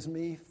is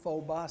me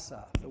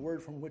phobasa, the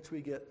word from which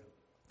we get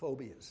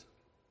phobias.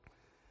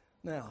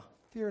 Now,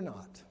 fear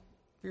not.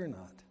 Fear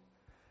not.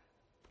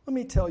 Let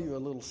me tell you a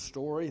little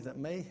story that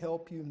may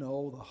help you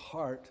know the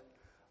heart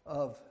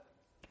of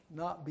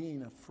not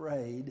being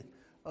afraid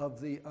of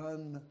the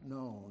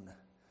unknown.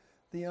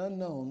 The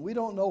unknown. We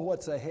don't know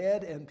what's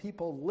ahead, and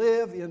people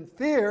live in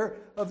fear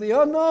of the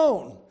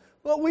unknown.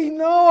 But we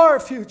know our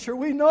future.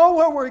 We know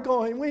where we're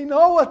going. We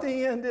know what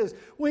the end is.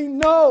 We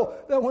know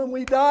that when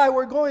we die,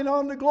 we're going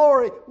on to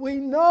glory. We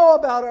know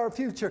about our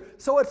future.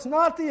 So it's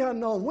not the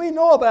unknown. We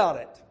know about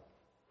it.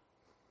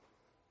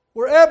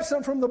 We're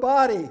absent from the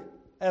body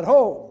at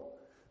home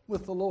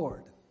with the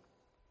Lord.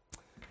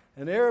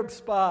 An Arab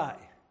spy,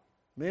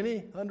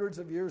 many hundreds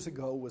of years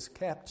ago, was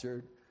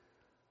captured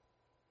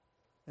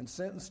and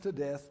sentenced to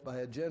death by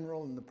a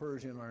general in the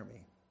Persian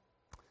army.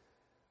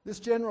 This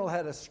general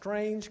had a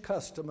strange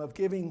custom of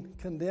giving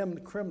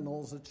condemned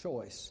criminals a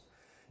choice.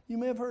 You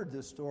may have heard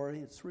this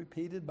story. It's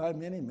repeated by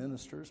many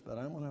ministers, but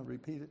I'm going to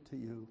repeat it to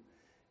you.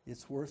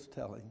 It's worth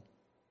telling.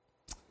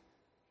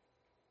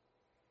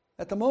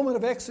 At the moment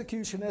of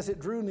execution, as it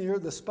drew near,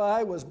 the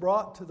spy was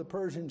brought to the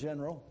Persian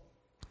general.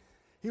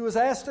 He was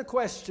asked a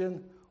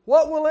question,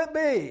 "What will it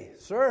be,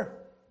 sir?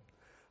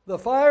 The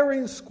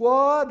firing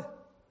squad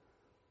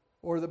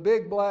or the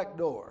big black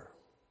door?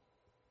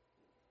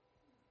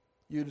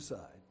 You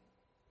decide.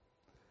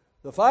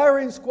 The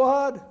firing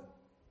squad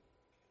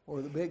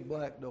or the big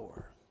black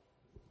door?"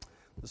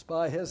 The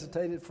spy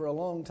hesitated for a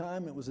long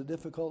time. It was a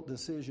difficult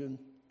decision.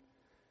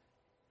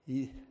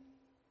 He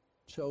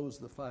chose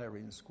the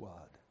firing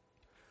squad.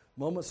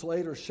 Moments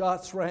later,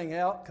 shots rang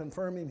out,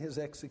 confirming his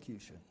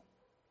execution.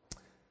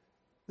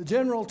 The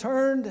general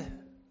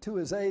turned to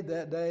his aide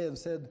that day and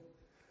said,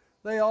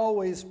 "They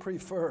always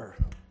prefer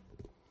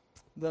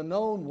the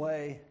known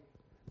way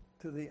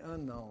to the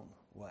unknown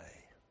way."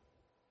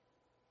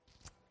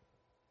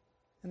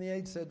 And the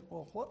aide said,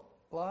 "Well, what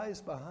lies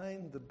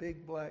behind the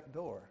big black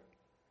door?"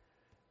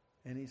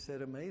 And he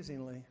said,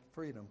 amazingly,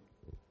 freedom.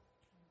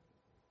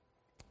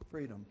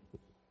 Freedom.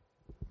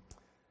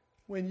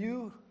 When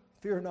you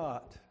fear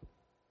not,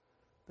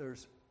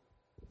 there's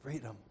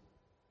freedom.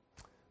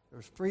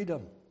 There's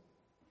freedom.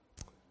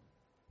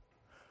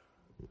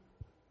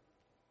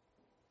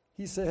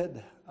 He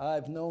said,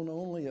 "I've known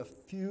only a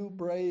few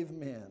brave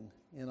men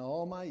in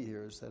all my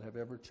years that have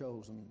ever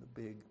chosen the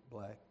big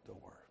black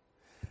door."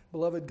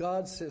 Beloved,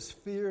 God says,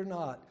 fear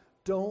not.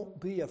 Don't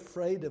be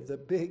afraid of the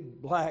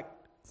big black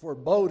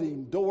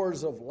foreboding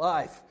doors of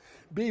life.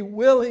 Be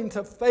willing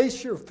to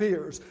face your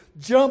fears.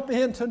 Jump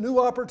into new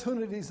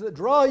opportunities that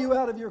draw you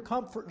out of your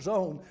comfort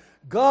zone.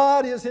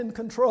 God is in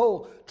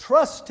control.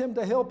 Trust Him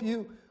to help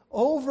you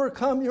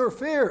overcome your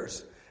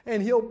fears.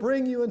 And He'll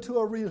bring you into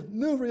a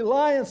new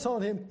reliance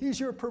on Him. He's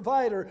your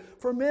provider.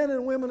 For men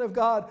and women of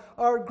God,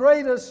 our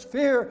greatest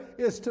fear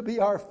is to be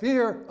our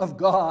fear of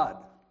God.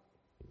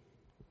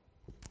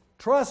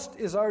 Trust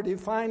is our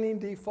defining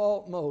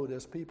default mode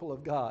as people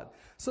of God.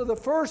 So the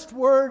first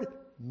word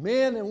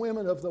men and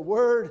women of the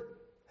Word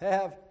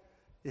have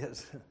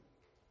is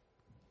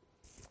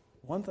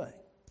one thing.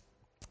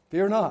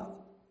 Fear not.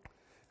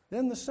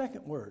 Then the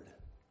second word.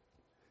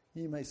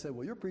 You may say,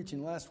 "Well, you're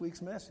preaching last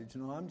week's message."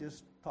 No, I'm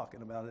just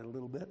talking about it a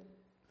little bit.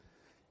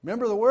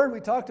 Remember the word we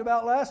talked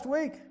about last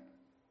week?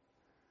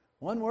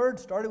 One word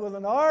started with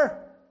an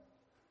R.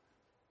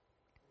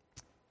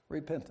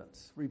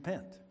 Repentance.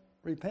 Repent.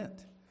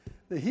 Repent.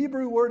 The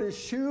Hebrew word is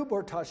shub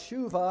or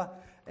tashuva,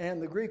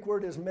 and the Greek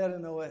word is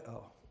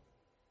metanoeo.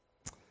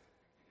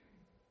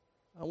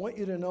 I want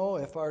you to know,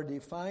 if our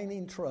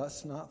defining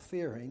trust, not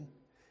fearing,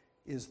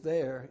 is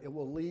there, it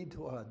will lead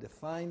to a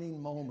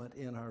defining moment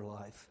in our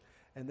life,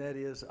 and that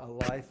is a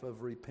life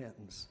of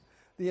repentance.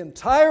 The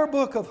entire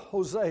book of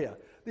Hosea,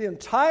 the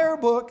entire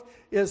book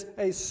is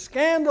a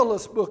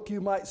scandalous book, you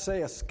might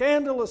say, a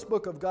scandalous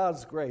book of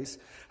God's grace.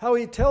 How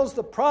he tells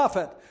the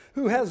prophet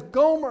who has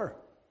Gomer,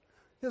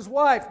 his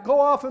wife, go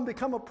off and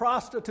become a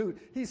prostitute.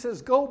 He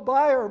says, go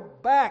buy her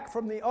back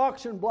from the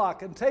auction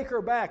block and take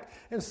her back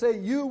and say,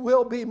 you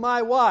will be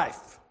my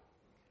wife.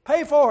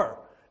 Pay for her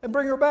and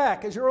bring her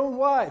back as your own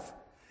wife.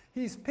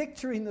 He's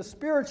picturing the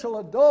spiritual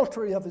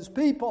adultery of his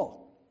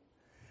people.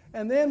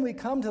 And then we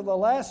come to the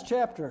last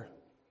chapter.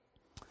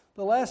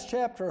 The last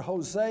chapter,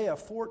 Hosea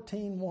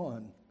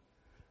 14:1.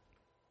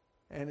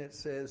 And it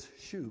says,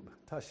 Shub,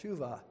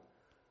 Tashuvah,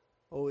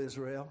 O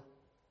Israel.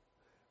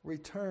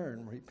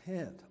 Return,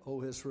 repent,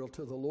 O Israel,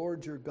 to the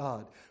Lord your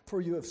God, for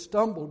you have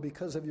stumbled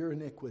because of your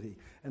iniquity.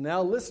 And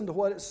now listen to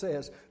what it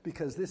says,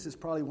 because this is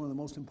probably one of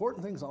the most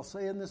important things I'll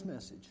say in this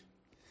message.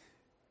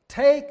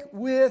 Take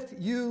with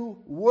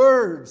you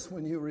words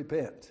when you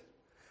repent.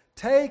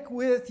 Take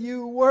with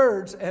you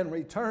words and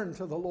return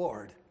to the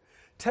Lord.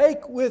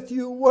 Take with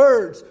you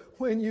words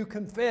when you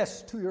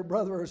confess to your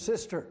brother or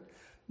sister.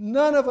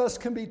 None of us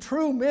can be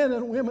true men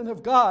and women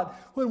of God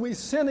when we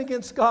sin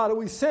against God or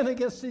we sin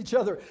against each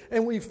other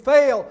and we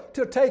fail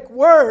to take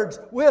words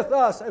with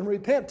us and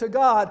repent to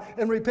God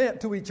and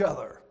repent to each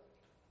other.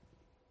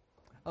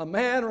 A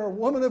man or a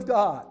woman of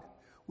God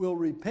will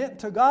repent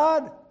to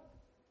God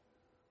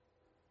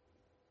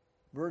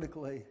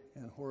vertically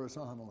and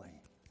horizontally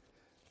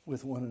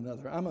with one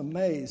another. I'm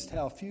amazed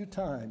how few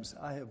times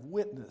I have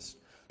witnessed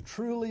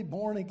truly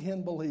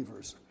born-again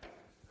believers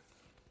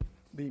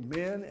be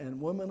men and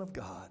women of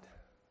God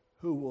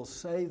who will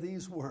say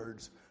these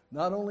words,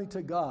 not only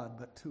to God,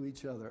 but to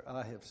each other.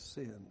 I have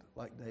sinned,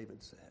 like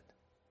David said.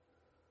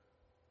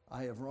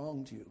 I have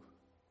wronged you.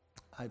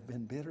 I've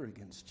been bitter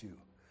against you.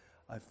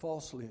 I've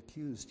falsely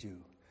accused you.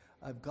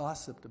 I've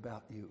gossiped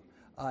about you.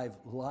 I've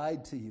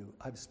lied to you.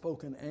 I've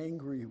spoken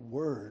angry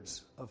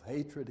words of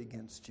hatred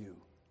against you.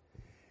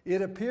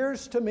 It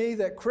appears to me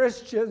that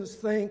Christians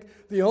think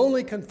the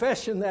only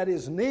confession that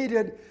is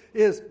needed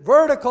is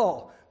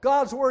vertical.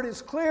 God's word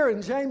is clear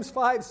in James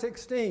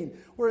 5:16,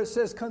 where it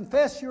says,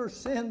 confess your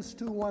sins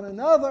to one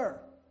another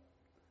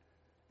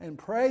and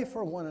pray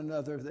for one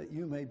another that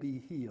you may be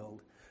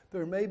healed.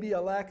 There may be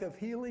a lack of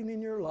healing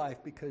in your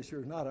life because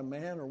you're not a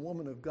man or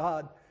woman of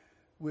God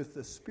with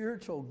the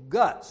spiritual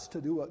guts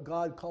to do what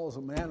God calls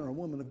a man or a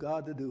woman of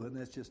God to do, and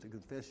that's just to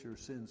confess your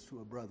sins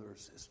to a brother or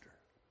sister.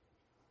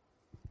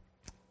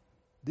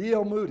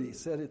 D.L. Moody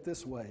said it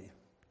this way: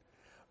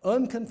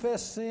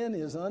 unconfessed sin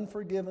is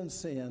unforgiven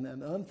sin,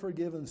 and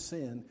unforgiven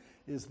sin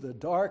is the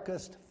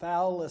darkest,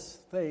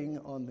 foulest thing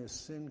on this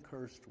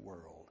sin-cursed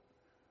world.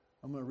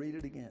 I'm going to read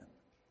it again.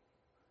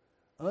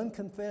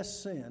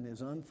 Unconfessed sin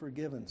is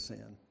unforgiven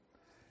sin,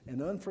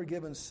 and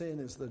unforgiven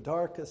sin is the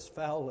darkest,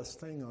 foulest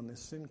thing on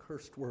this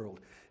sin-cursed world.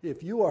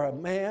 If you are a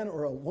man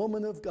or a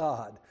woman of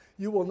God,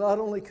 you will not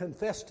only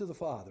confess to the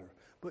Father,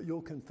 but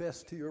you'll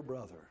confess to your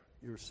brother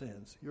your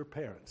sins, your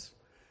parents,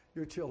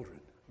 your children,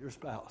 your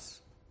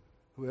spouse,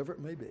 whoever it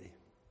may be.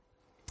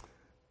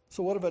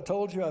 So what have I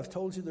told you? I've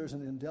told you there's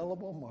an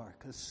indelible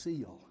mark, a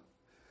seal,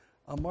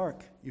 a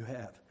mark you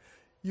have.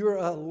 You're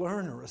a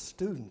learner, a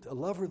student, a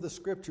lover of the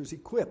Scriptures,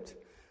 equipped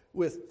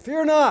with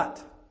fear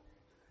not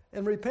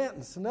and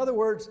repentance. In other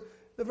words,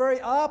 the very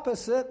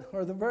opposite,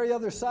 or the very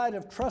other side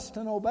of trust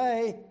and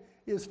obey,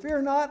 is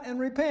fear not and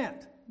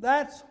repent.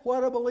 That's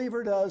what a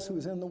believer does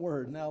who's in the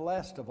Word. Now,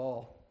 last of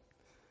all,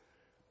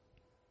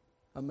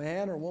 a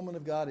man or woman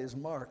of God is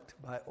marked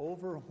by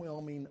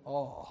overwhelming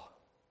awe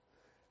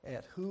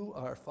at who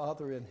our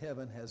Father in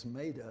heaven has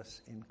made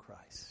us in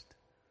Christ.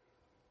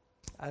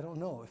 I don't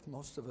know if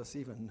most of us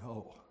even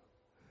know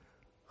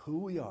who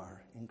we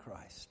are in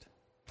Christ.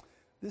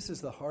 This is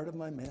the heart of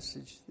my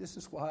message. This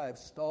is why I've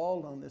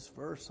stalled on this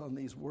verse, on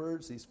these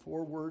words, these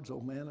 4 words, O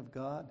man of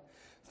God.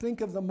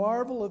 Think of the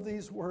marvel of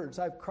these words.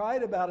 I've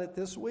cried about it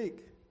this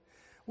week.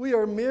 We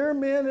are mere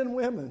men and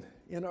women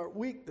in our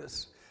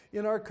weakness,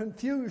 in our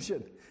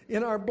confusion,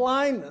 in our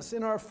blindness,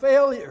 in our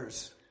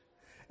failures.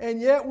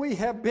 And yet we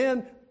have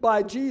been,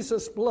 by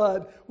Jesus'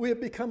 blood, we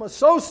have become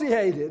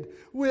associated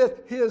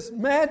with His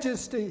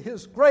majesty,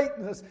 His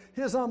greatness,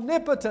 His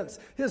omnipotence,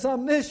 His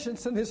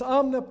omniscience, and His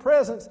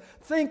omnipresence.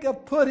 Think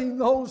of putting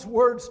those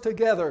words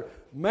together.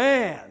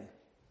 Man,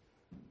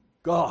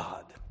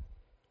 God.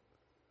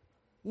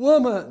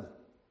 Woman,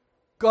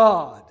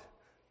 God.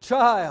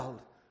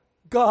 Child,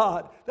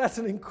 God. That's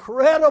an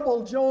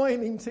incredible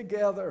joining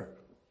together.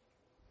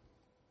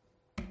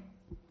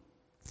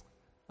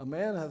 A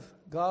man of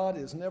God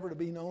is never to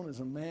be known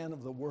as a man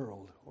of the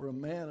world or a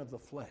man of the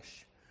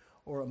flesh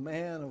or a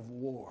man of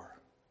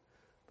war,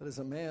 but as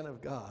a man of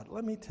God.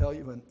 Let me tell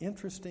you an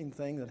interesting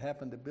thing that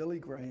happened to Billy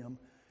Graham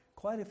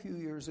quite a few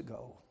years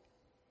ago.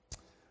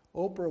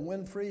 Oprah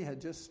Winfrey had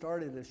just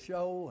started a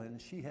show,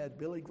 and she had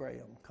Billy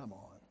Graham come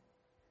on.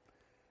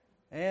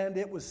 And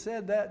it was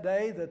said that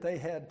day that they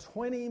had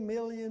 20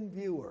 million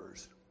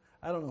viewers.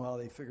 I don't know how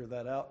they figured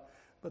that out.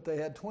 but they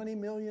had 20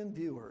 million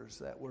viewers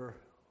that were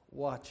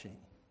watching.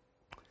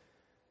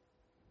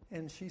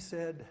 And she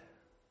said,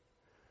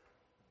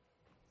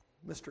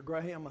 Mr.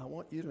 Graham, I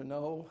want you to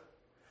know,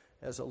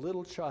 as a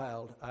little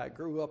child, I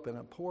grew up in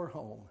a poor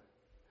home,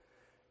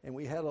 and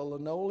we had a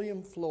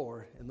linoleum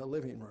floor in the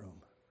living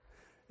room.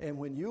 And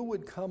when you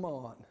would come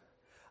on,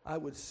 I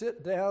would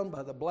sit down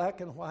by the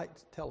black and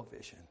white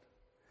television,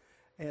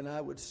 and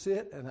I would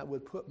sit and I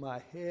would put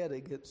my head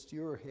against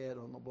your head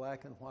on the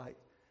black and white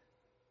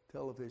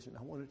television.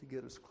 I wanted to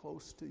get as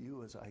close to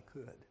you as I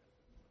could.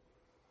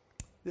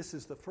 This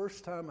is the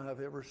first time I've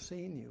ever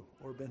seen you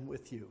or been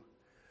with you.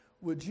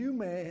 Would you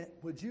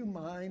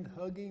mind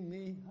hugging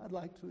me? I'd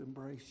like to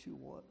embrace you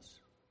once.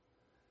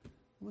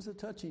 It was a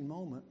touching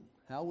moment.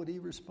 How would he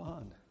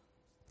respond?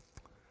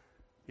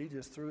 He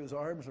just threw his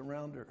arms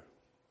around her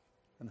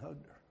and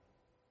hugged her.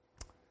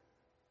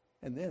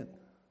 And then,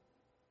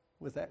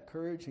 with that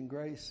courage and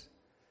grace,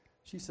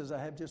 she says,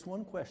 I have just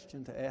one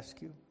question to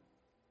ask you.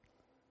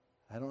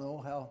 I don't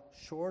know how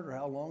short or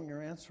how long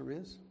your answer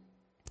is,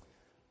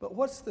 but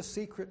what's the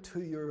secret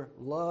to your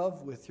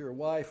love with your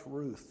wife,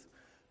 Ruth,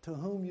 to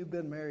whom you've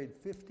been married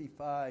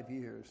 55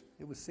 years?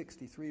 It was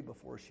 63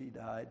 before she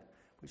died,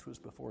 which was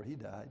before he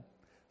died.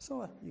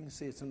 So you can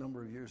see it's a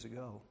number of years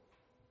ago.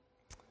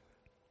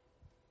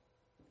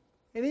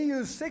 And he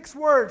used 6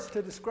 words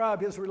to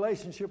describe his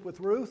relationship with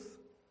Ruth.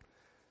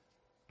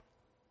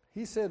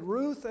 He said,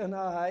 Ruth and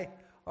I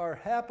are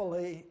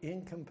happily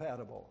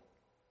incompatible.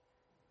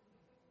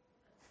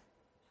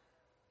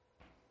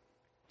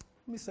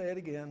 Let me say it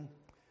again.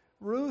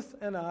 Ruth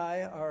and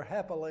I are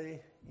happily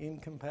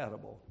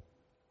incompatible.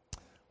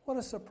 What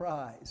a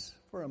surprise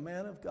for a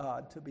man of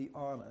God to be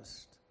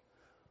honest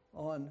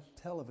on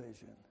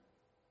television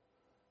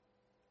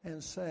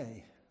and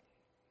say,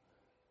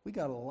 we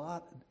got a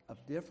lot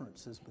of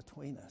differences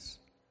between us,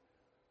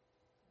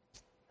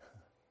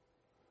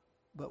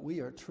 but we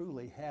are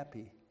truly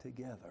happy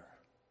together,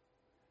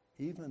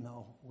 even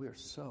though we're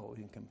so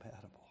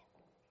incompatible.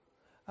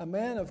 A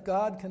man of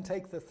God can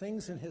take the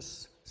things in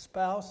his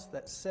spouse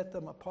that set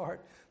them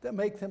apart, that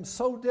make them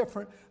so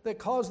different, that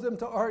cause them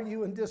to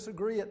argue and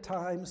disagree at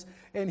times,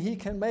 and he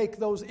can make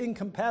those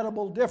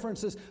incompatible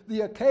differences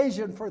the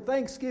occasion for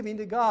thanksgiving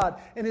to God,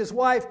 and his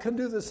wife can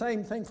do the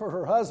same thing for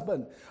her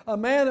husband. A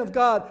man of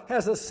God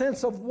has a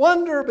sense of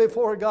wonder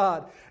before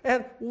God,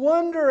 and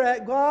wonder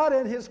at God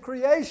and his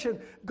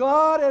creation,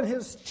 God and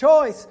his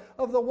choice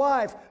of the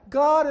wife,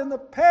 God and the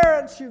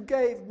parents you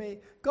gave me,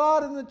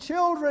 God and the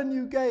children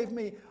you gave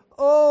me.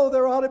 Oh,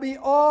 there ought to be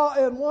awe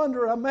and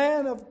wonder. A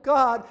man of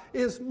God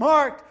is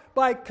marked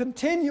by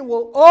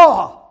continual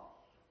awe.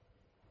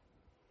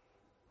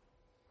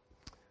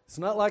 It's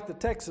not like the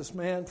Texas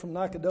man from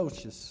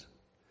Nacogdoches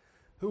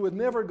who would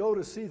never go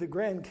to see the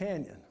Grand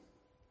Canyon.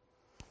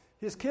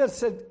 His kids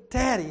said,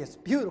 Daddy, it's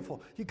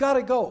beautiful. You got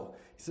to go.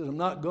 He said, I'm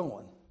not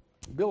going.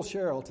 Bill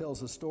Sherrill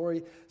tells a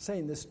story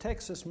saying this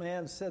Texas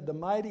man said the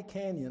mighty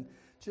canyon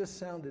just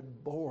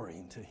sounded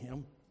boring to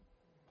him.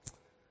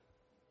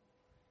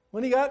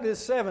 When he got in his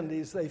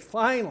 70s, they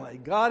finally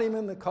got him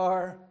in the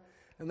car,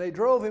 and they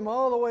drove him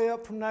all the way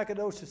up from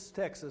Nacogdoches,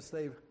 Texas.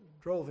 They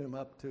drove him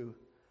up to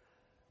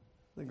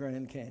the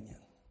Grand Canyon.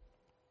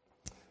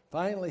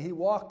 Finally, he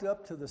walked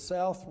up to the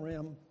south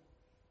rim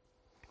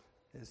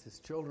as his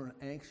children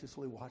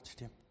anxiously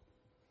watched him.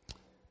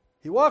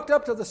 He walked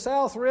up to the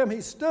south rim. He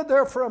stood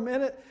there for a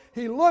minute.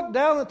 He looked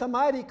down at the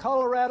mighty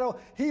Colorado.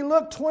 He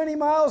looked 20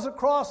 miles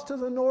across to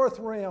the north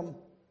rim.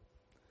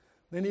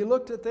 Then he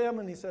looked at them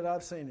and he said,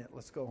 I've seen it.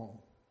 Let's go home.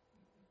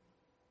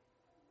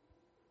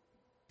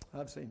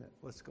 I've seen it.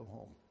 Let's go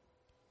home.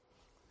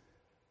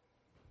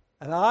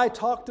 And I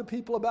talk to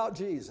people about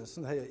Jesus.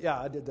 And they, yeah,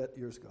 I did that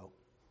years ago.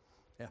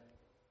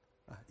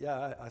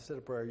 Yeah, I said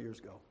a prayer years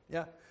ago.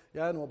 Yeah,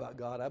 I know about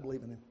God. I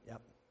believe in Him. Yeah.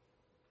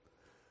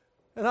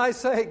 And I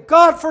say,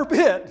 God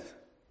forbid.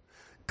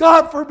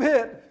 God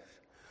forbid.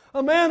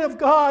 A man of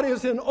God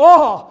is in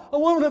awe. A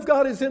woman of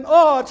God is in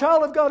awe. A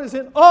child of God is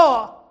in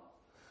awe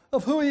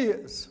of who he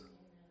is.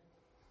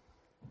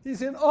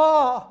 He's in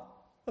awe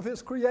of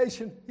his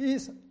creation.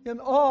 He's in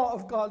awe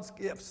of God's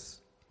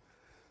gifts.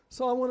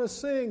 So I want to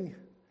sing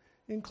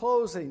in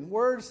closing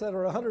words that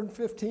are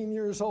 115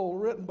 years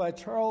old, written by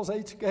Charles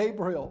H.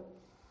 Gabriel,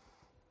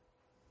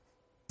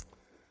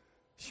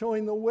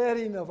 showing the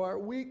wedding of our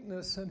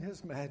weakness and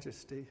His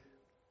majesty.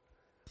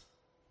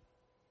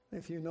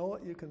 If you know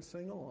it, you can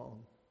sing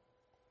along.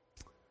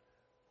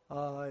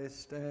 I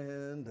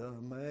stand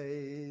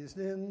amazed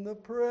in the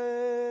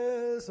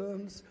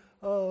presence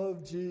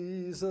of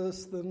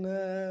Jesus the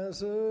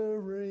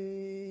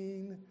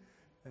Nazarene,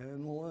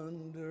 and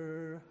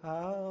wonder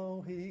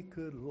how He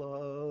could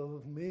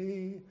love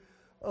me,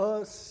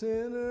 a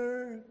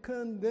sinner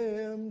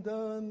condemned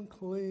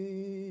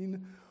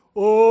unclean.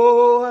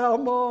 Oh, how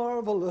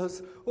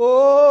marvelous,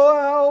 oh,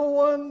 how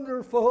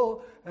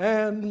wonderful,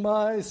 and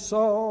my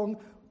song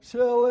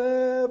shall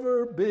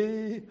ever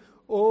be.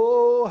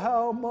 Oh,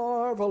 how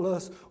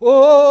marvelous,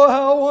 oh,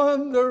 how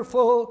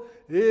wonderful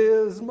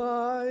is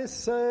my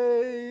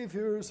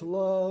Savior's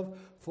love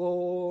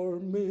for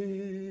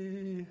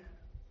me.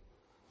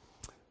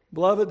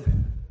 Beloved,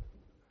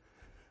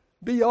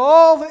 be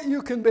all that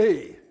you can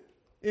be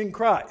in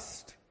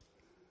Christ.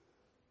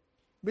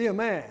 Be a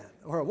man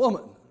or a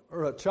woman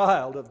or a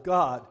child of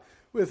God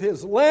with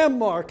His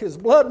landmark, His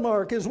blood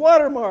mark, His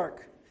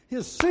watermark,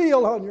 His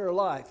seal on your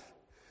life,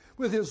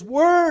 with His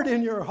word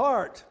in your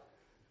heart.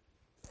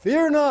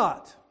 Fear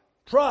not,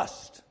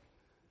 trust,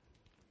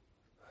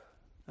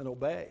 and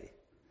obey.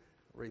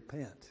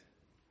 Repent,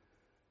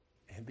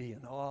 and be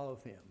in awe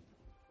of Him.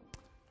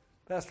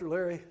 Pastor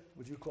Larry,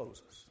 would you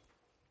close us?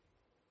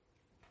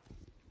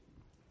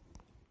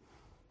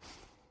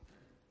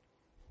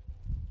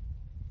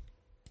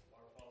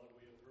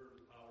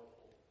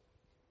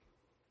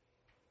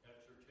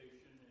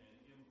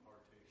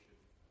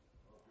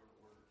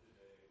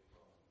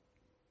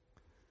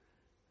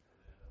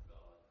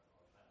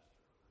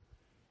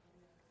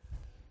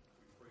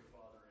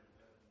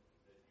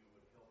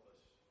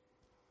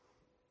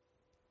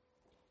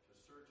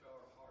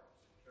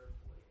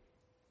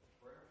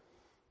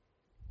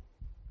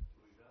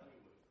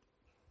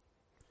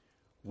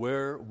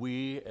 Where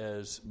we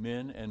as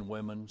men and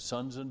women,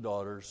 sons and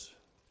daughters,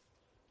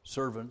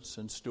 servants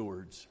and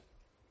stewards,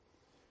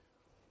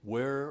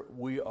 where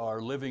we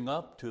are living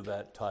up to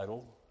that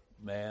title,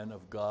 man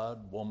of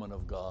God, woman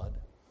of God,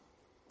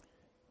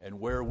 and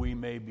where we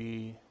may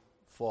be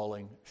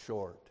falling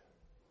short.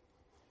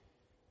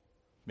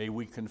 May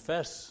we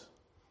confess,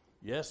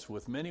 yes,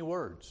 with many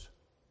words,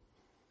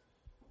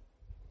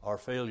 our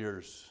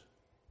failures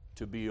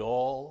to be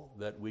all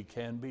that we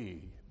can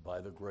be by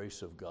the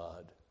grace of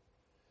God,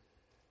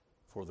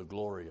 for the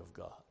glory of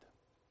God.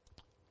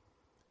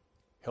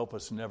 Help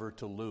us never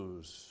to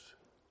lose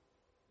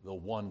the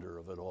wonder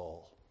of it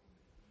all.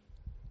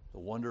 The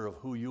wonder of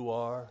who you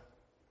are,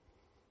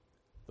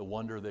 the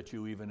wonder that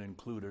you even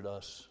included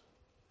us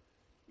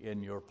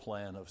in your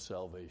plan of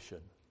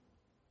salvation,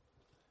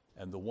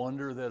 and the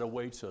wonder that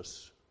awaits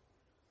us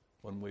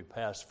when we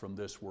pass from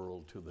this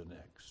world to the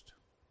next.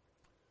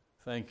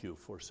 Thank you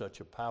for such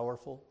a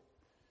powerful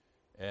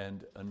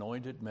and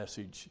anointed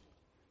message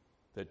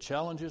that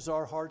challenges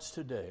our hearts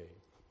today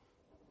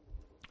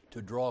to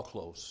draw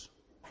close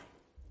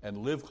and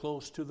live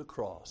close to the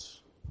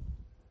cross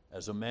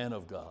as a man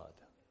of God,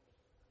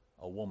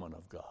 a woman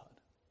of God.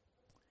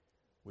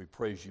 We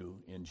praise you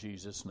in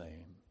Jesus'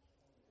 name.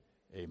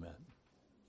 Amen.